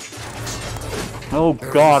it launched. Oh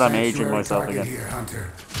god, I'm aging myself again.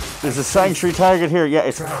 There's a sanctuary target here. Yeah,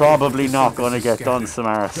 it's probably not going to get done,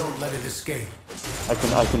 Samaras. Don't let it escape.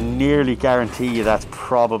 I can nearly guarantee you that's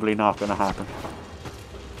probably not going to happen.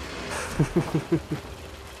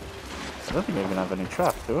 I don't think I even have any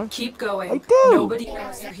traps, do I? Keep going. I do! Nobody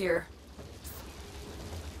knows you're here.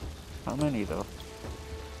 How many, though?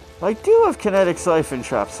 I do have kinetic siphon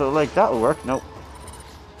traps, so, like, that'll work. Nope.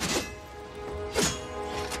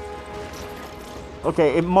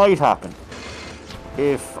 Okay, it might happen.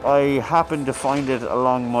 If I happen to find it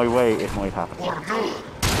along my way, it might happen.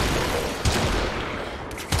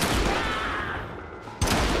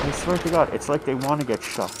 I swear to God, it's like they want to get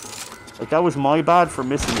shot. Like, that was my bad for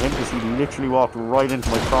missing him, because he literally walked right into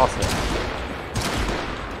my crosshair.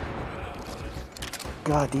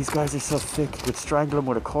 God, these guys are so thick, you could strangle him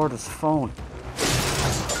with a cordless phone.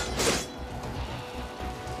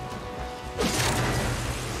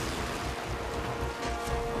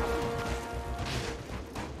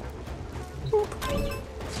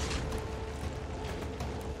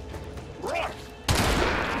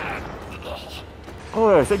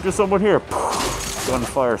 Oh, I think there's someone here.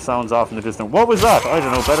 Gunfire sounds off in the distance. What was that? I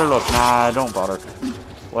don't know. Better look. Nah, don't bother.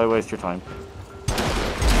 Why waste your time?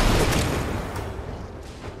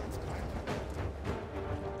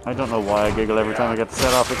 I don't know why I giggle every time I get to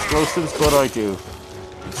set off explosives, but I do.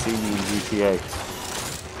 You see me in GTA.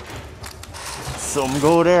 Some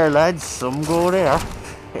go there, lads. Some go there.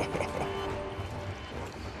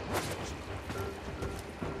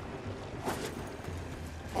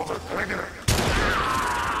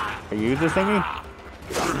 Are you the thingy?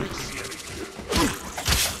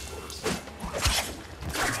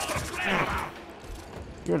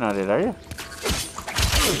 You're not it, are you?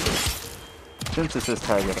 Synthesis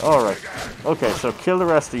target. Alright. Okay, so kill the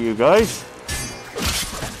rest of you guys.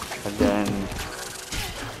 And then...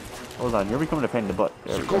 Hold on, you're becoming a pain in the butt.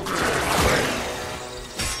 There we go.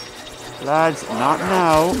 Lads, not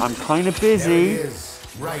now. I'm kind of busy. There it is.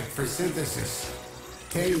 Right for synthesis.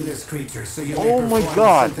 Tame this creature so you Oh my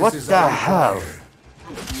god, what the hell?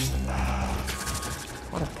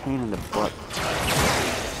 What a pain in the butt.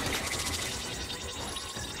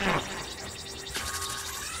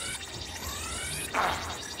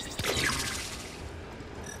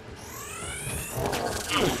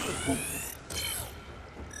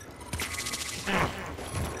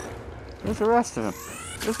 Where's the rest of him?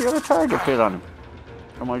 Where's the other target pit on him?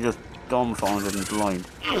 Or am I just dumbfounded and blind?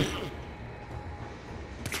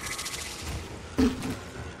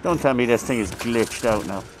 Don't tell me this thing is glitched out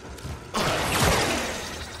now.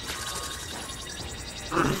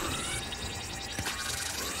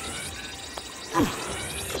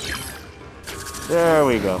 There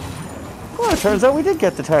we go. Well, it turns out we did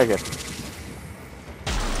get the target.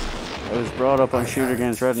 I was brought up on shooter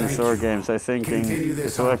games rather than sword games. I thinking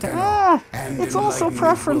it's also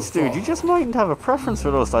preference, dude. You just mightn't have a preference for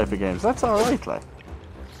those type of games. That's alright,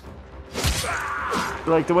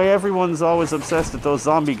 like the way everyone's always obsessed with those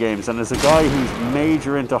zombie games, and as a guy who's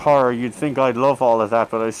major into horror, you'd think I'd love all of that,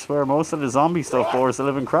 but I swear most of the zombie stuff bores the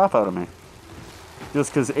living crap out of me. Just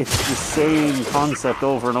because it's the same concept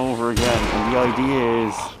over and over again, and the idea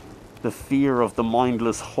is the fear of the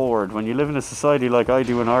mindless horde. When you live in a society like I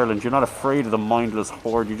do in Ireland, you're not afraid of the mindless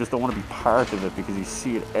horde, you just don't want to be part of it because you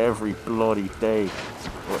see it every bloody day,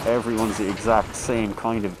 where everyone's the exact same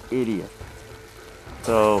kind of idiot.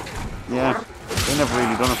 So, yeah, they never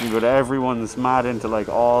really done anything good. Everyone's mad into like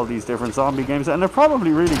all these different zombie games, and they're probably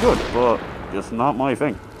really good, but just not my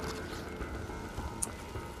thing.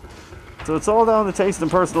 So it's all down to taste and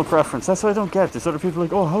personal preference. That's what I don't get. There's other people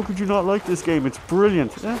like, oh, how could you not like this game? It's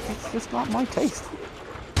brilliant. Yeah, it's just not my taste. I'm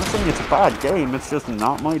not saying it's a bad game, it's just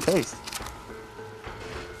not my taste.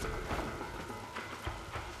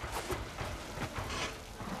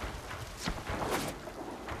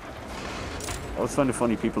 I always find it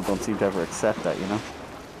funny people don't seem to ever accept that, you know?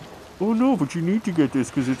 Oh no, but you need to get this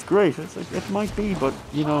because it's great. It's like, it might be, but,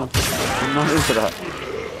 you know, I'm not into that.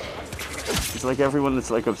 It's like everyone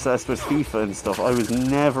that's like obsessed with FIFA and stuff. I was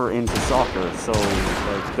never into soccer, so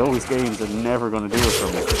like those games are never going to do it for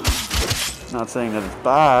me. Not saying that it's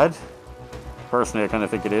bad. Personally, I kind of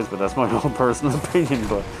think it is, but that's my own personal opinion.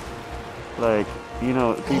 But like, you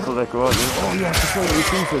know, people that go out and oh yeah, it's great,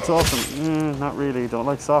 FIFA, it's awesome. Not really. Don't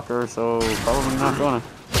like soccer, so probably not gonna.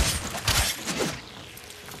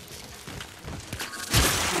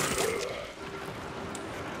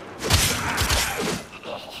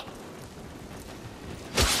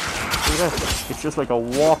 It's just like a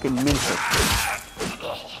walking mincer.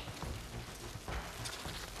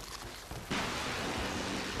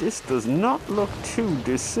 This does not look too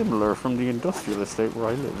dissimilar from the industrial estate where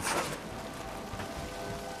I live.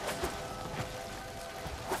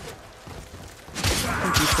 I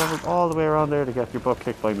think you traveled all the way around there to get your butt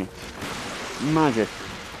kicked by me. Magic.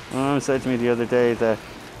 My mom said to me the other day that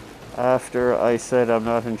after I said I'm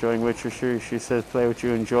not enjoying Witcher, she says play what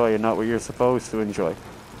you enjoy and not what you're supposed to enjoy.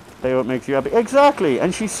 Play what makes you happy. Exactly,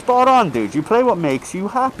 and she's spot on, dude. You play what makes you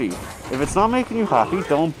happy. If it's not making you happy,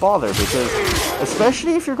 don't bother, because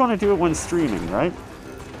especially if you're going to do it when streaming, right?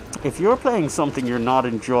 If you're playing something you're not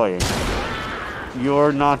enjoying,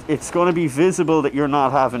 it's going to be visible that you're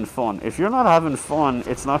not having fun. If you're not having fun,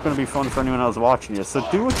 it's not going to be fun for anyone else watching you. So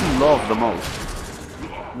do what you love the most.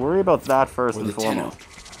 Worry about that first and foremost.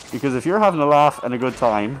 Because if you're having a laugh and a good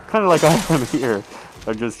time, kind of like I am here,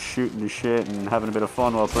 or just shooting the shit and having a bit of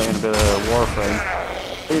fun while playing a bit of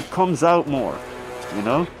Warframe, it comes out more, you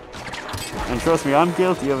know? And trust me, I'm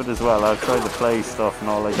guilty of it as well. I've tried to play stuff and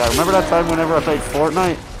all like that. Remember that time whenever I played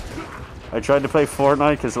Fortnite? I tried to play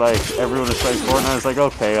Fortnite because like everyone was playing Fortnite. I was like,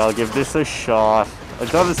 okay, I'll give this a shot. I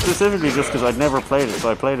done it specifically just because I'd never played it, so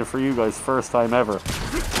I played it for you guys first time ever.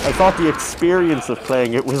 I thought the experience of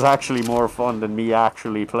playing it was actually more fun than me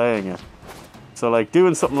actually playing it. So like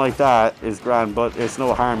doing something like that is grand, but it's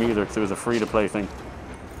no harm either because it was a free to play thing.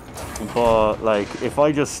 But, like, if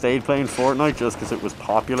I just stayed playing Fortnite just because it was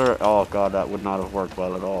popular, oh god, that would not have worked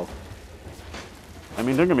well at all. I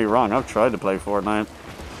mean, don't get me wrong, I've tried to play Fortnite.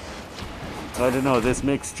 I don't know, this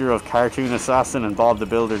mixture of Cartoon Assassin and Bob the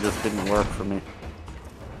Builder just didn't work for me.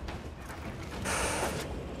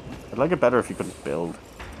 I'd like it better if you couldn't build.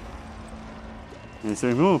 And you're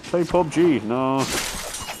saying, oh, play PUBG. No,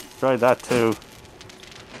 tried that too.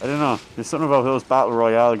 I don't know, there's something about those Battle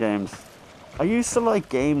Royale games. I used to like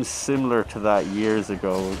games similar to that years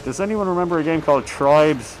ago. Does anyone remember a game called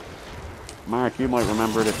Tribes? Mark, you might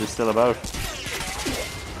remember it if you're still about.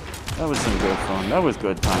 That was some good fun. That was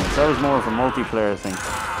good times. That was more of a multiplayer thing.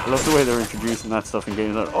 I love the way they're introducing that stuff in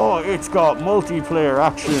games. Like, oh, it's got multiplayer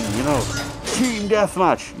action, you know. Team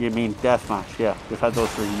deathmatch. You mean deathmatch? Yeah, we've had those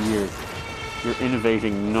for years. You're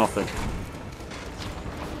innovating nothing.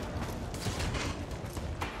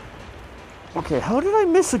 Okay, how did I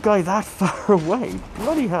miss a guy that far away?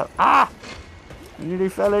 Bloody hell. Ah! I nearly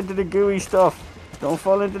fell into the gooey stuff. Don't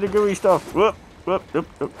fall into the gooey stuff. Whoop, whoop, whoop,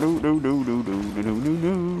 whoop, no, no, no, no, no, no, no,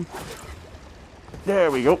 no, no.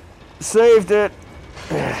 There we go. Saved it.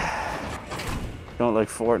 Don't like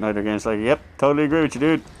Fortnite or games like, yep, totally agree with you,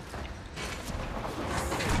 dude.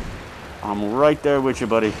 I'm right there with you,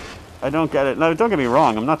 buddy. I don't get it. Now, don't get me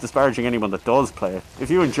wrong. I'm not disparaging anyone that does play it. If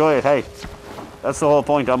you enjoy it, hey, that's the whole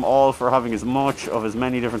point. I'm all for having as much of as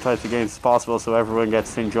many different types of games as possible so everyone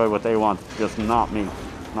gets to enjoy what they want. Just not me.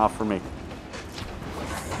 Not for me.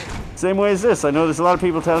 Same way as this. I know there's a lot of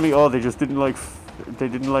people telling me, oh, they didn't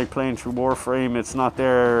like playing through Warframe. It's not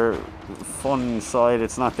their fun side.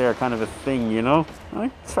 It's not their kind of a thing, you know?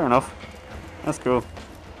 Right, it's fair enough. That's cool.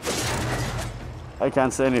 I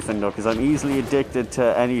can't say anything though, because I'm easily addicted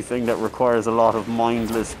to anything that requires a lot of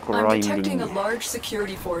mindless grinding. I'm detecting a large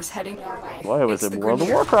security force heading your way. Why was it World of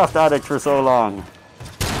Warcraft addict for so long?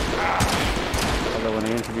 Although when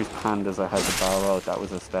I introduced pandas, I had to bow out. That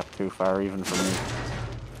was a step too far, even for me.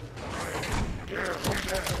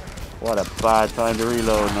 What a bad time to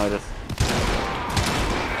reload, Nidus.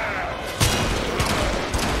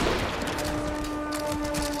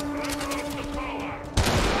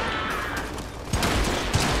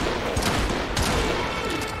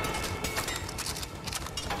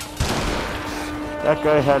 That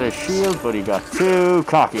guy had a shield, but he got too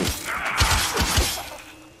cocky.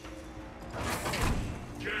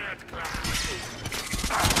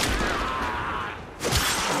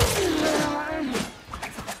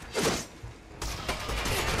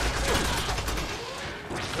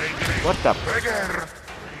 What the?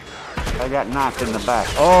 I got knocked in the back.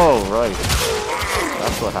 Oh, right.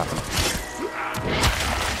 That's what happened.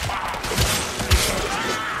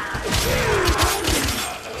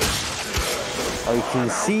 I can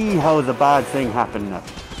see how the bad thing happened now.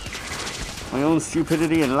 My own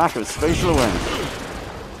stupidity and lack of spatial awareness.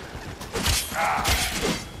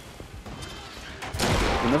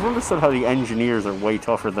 I never understood how the engineers are way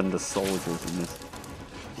tougher than the soldiers in this.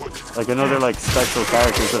 Like, I know they're like special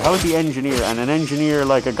characters, but how is the engineer, and an engineer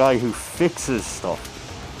like a guy who fixes stuff,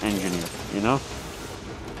 engineer, you know?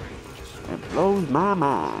 It blows my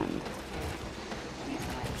mind.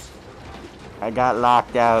 I got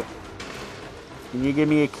locked out. Can you give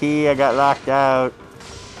me a key? I got locked out.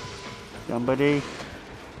 Somebody?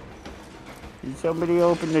 Did somebody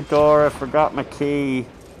open the door? I forgot my key.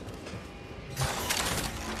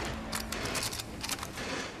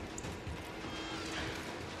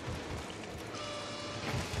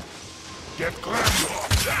 Get clear.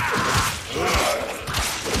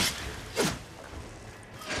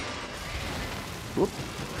 Whoop.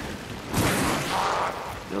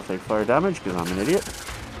 Still take fire damage because I'm an idiot.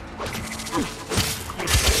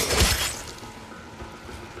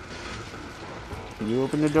 Can you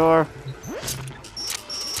open the door?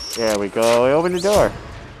 There we go. I opened the door.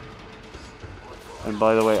 And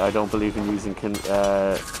by the way, I don't believe in using ciphers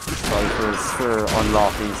for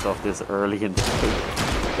unlocking stuff this early in the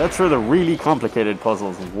game. That's for the really complicated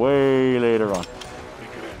puzzles way later on.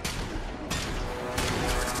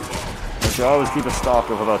 I should always keep a stock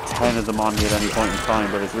of about 10 of them on me at any point in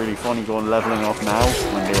time, but it's really funny going leveling up now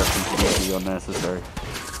when they are completely unnecessary.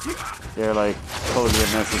 They're like totally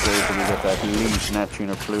unnecessary when you get that Leech, Neptune,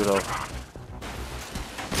 or Pluto. Look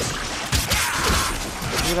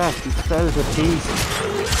at that, he fell to pieces.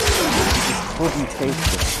 He just couldn't take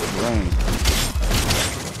the rain.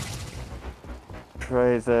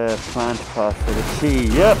 Try the plant pot for the key.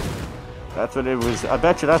 Yep! That's what it was. I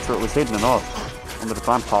bet you that's where it was hidden and all. Under the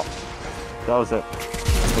plant pot. That was it.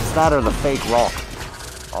 It's that or the fake rock.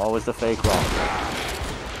 Always the fake rock.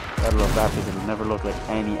 Gotta love that because it'll never look like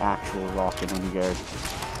any actual rock in any garden.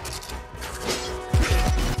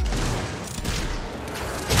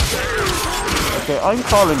 Okay, I'm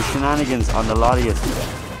calling shenanigans on the lot of you.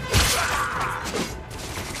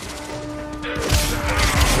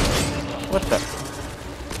 What the?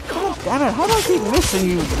 God damn it, how do I keep missing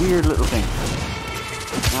you weird little thing?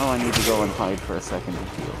 Now I need to go and hide for a second to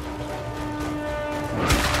heal.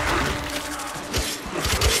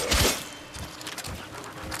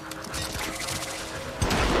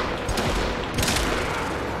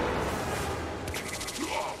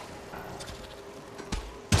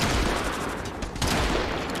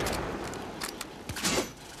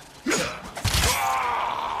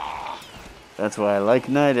 That's why I like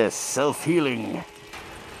Nidus, self-healing.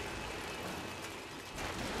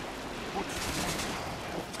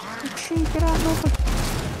 Get out, nothing.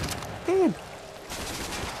 Damn.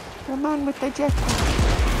 The man with the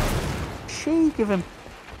jetpack. Shake of him.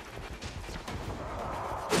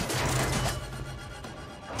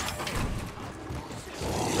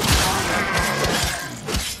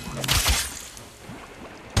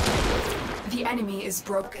 The enemy is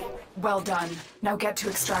broken. Well done. Now get to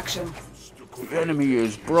extraction. The enemy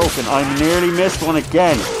is broken. I nearly missed one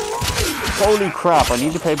again. Holy crap, I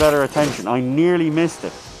need to pay better attention. I nearly missed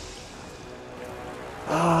it.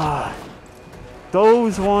 Ah,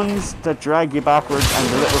 those ones that drag you backwards and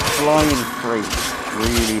the little flying crates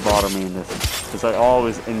really bother me in this, because I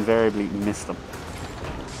always invariably miss them.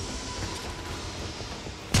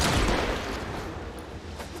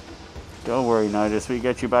 Don't worry, Nidus, we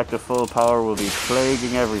get you back to full power, we'll be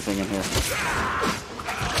plaguing everything in here.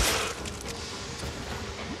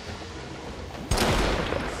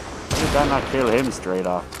 How did that not kill him straight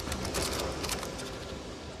off?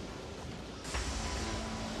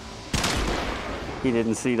 He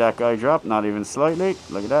didn't see that guy drop, not even slightly.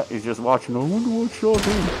 Look at that, he's just watching. I wonder what shot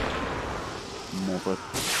him. Muppet.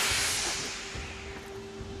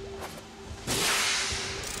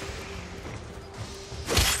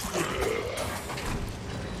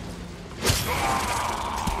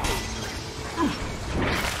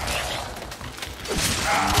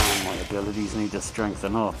 Oh, my abilities need to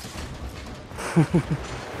strengthen up. I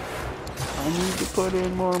need to put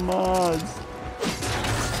in more mods.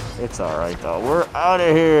 It's alright though, we're out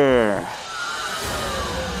of here!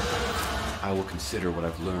 I will consider what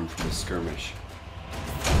I've learned from this skirmish.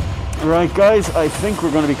 Right guys, I think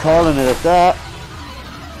we're going to be calling it at that.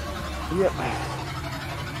 Yep.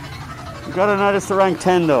 We got Nidus to rank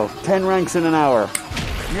 10 though. 10 ranks in an hour.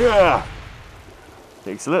 Yeah!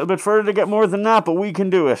 Takes a little bit further to get more than that, but we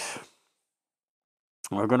can do it.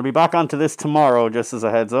 We're going to be back onto this tomorrow, just as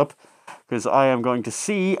a heads up. Because I am going to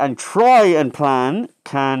see and try and plan,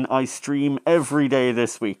 can I stream every day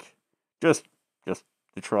this week? Just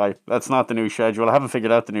to try. That's not the new schedule. I haven't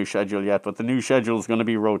figured out the new schedule yet, but the new schedule is going to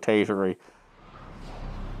be rotatory.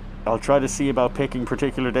 I'll try to see about picking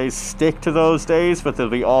particular days, stick to those days, but there'll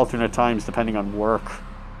be alternate times depending on work.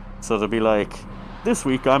 So there'll be like, this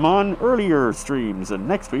week I'm on earlier streams, and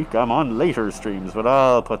next week I'm on later streams, but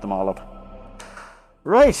I'll put them all up.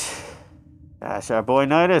 Right. That's our boy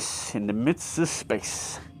Nidus in the midst of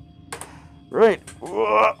space. Right,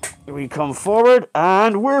 we come forward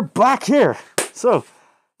and we're back here. So,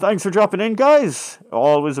 thanks for dropping in, guys.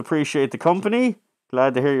 Always appreciate the company.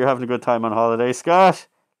 Glad to hear you're having a good time on holiday, Scott.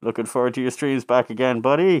 Looking forward to your streams back again,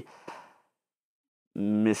 buddy.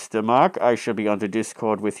 Mr. Mark, I shall be on the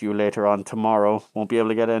Discord with you later on tomorrow. Won't be able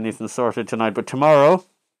to get anything sorted tonight, but tomorrow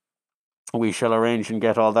we shall arrange and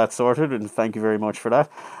get all that sorted, and thank you very much for that.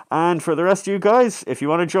 And for the rest of you guys, if you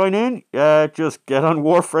want to join in, just get on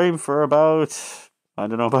Warframe for about, I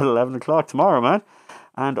don't know, about 11 o'clock tomorrow, man.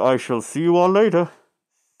 And I shall see you all later.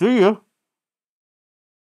 See you.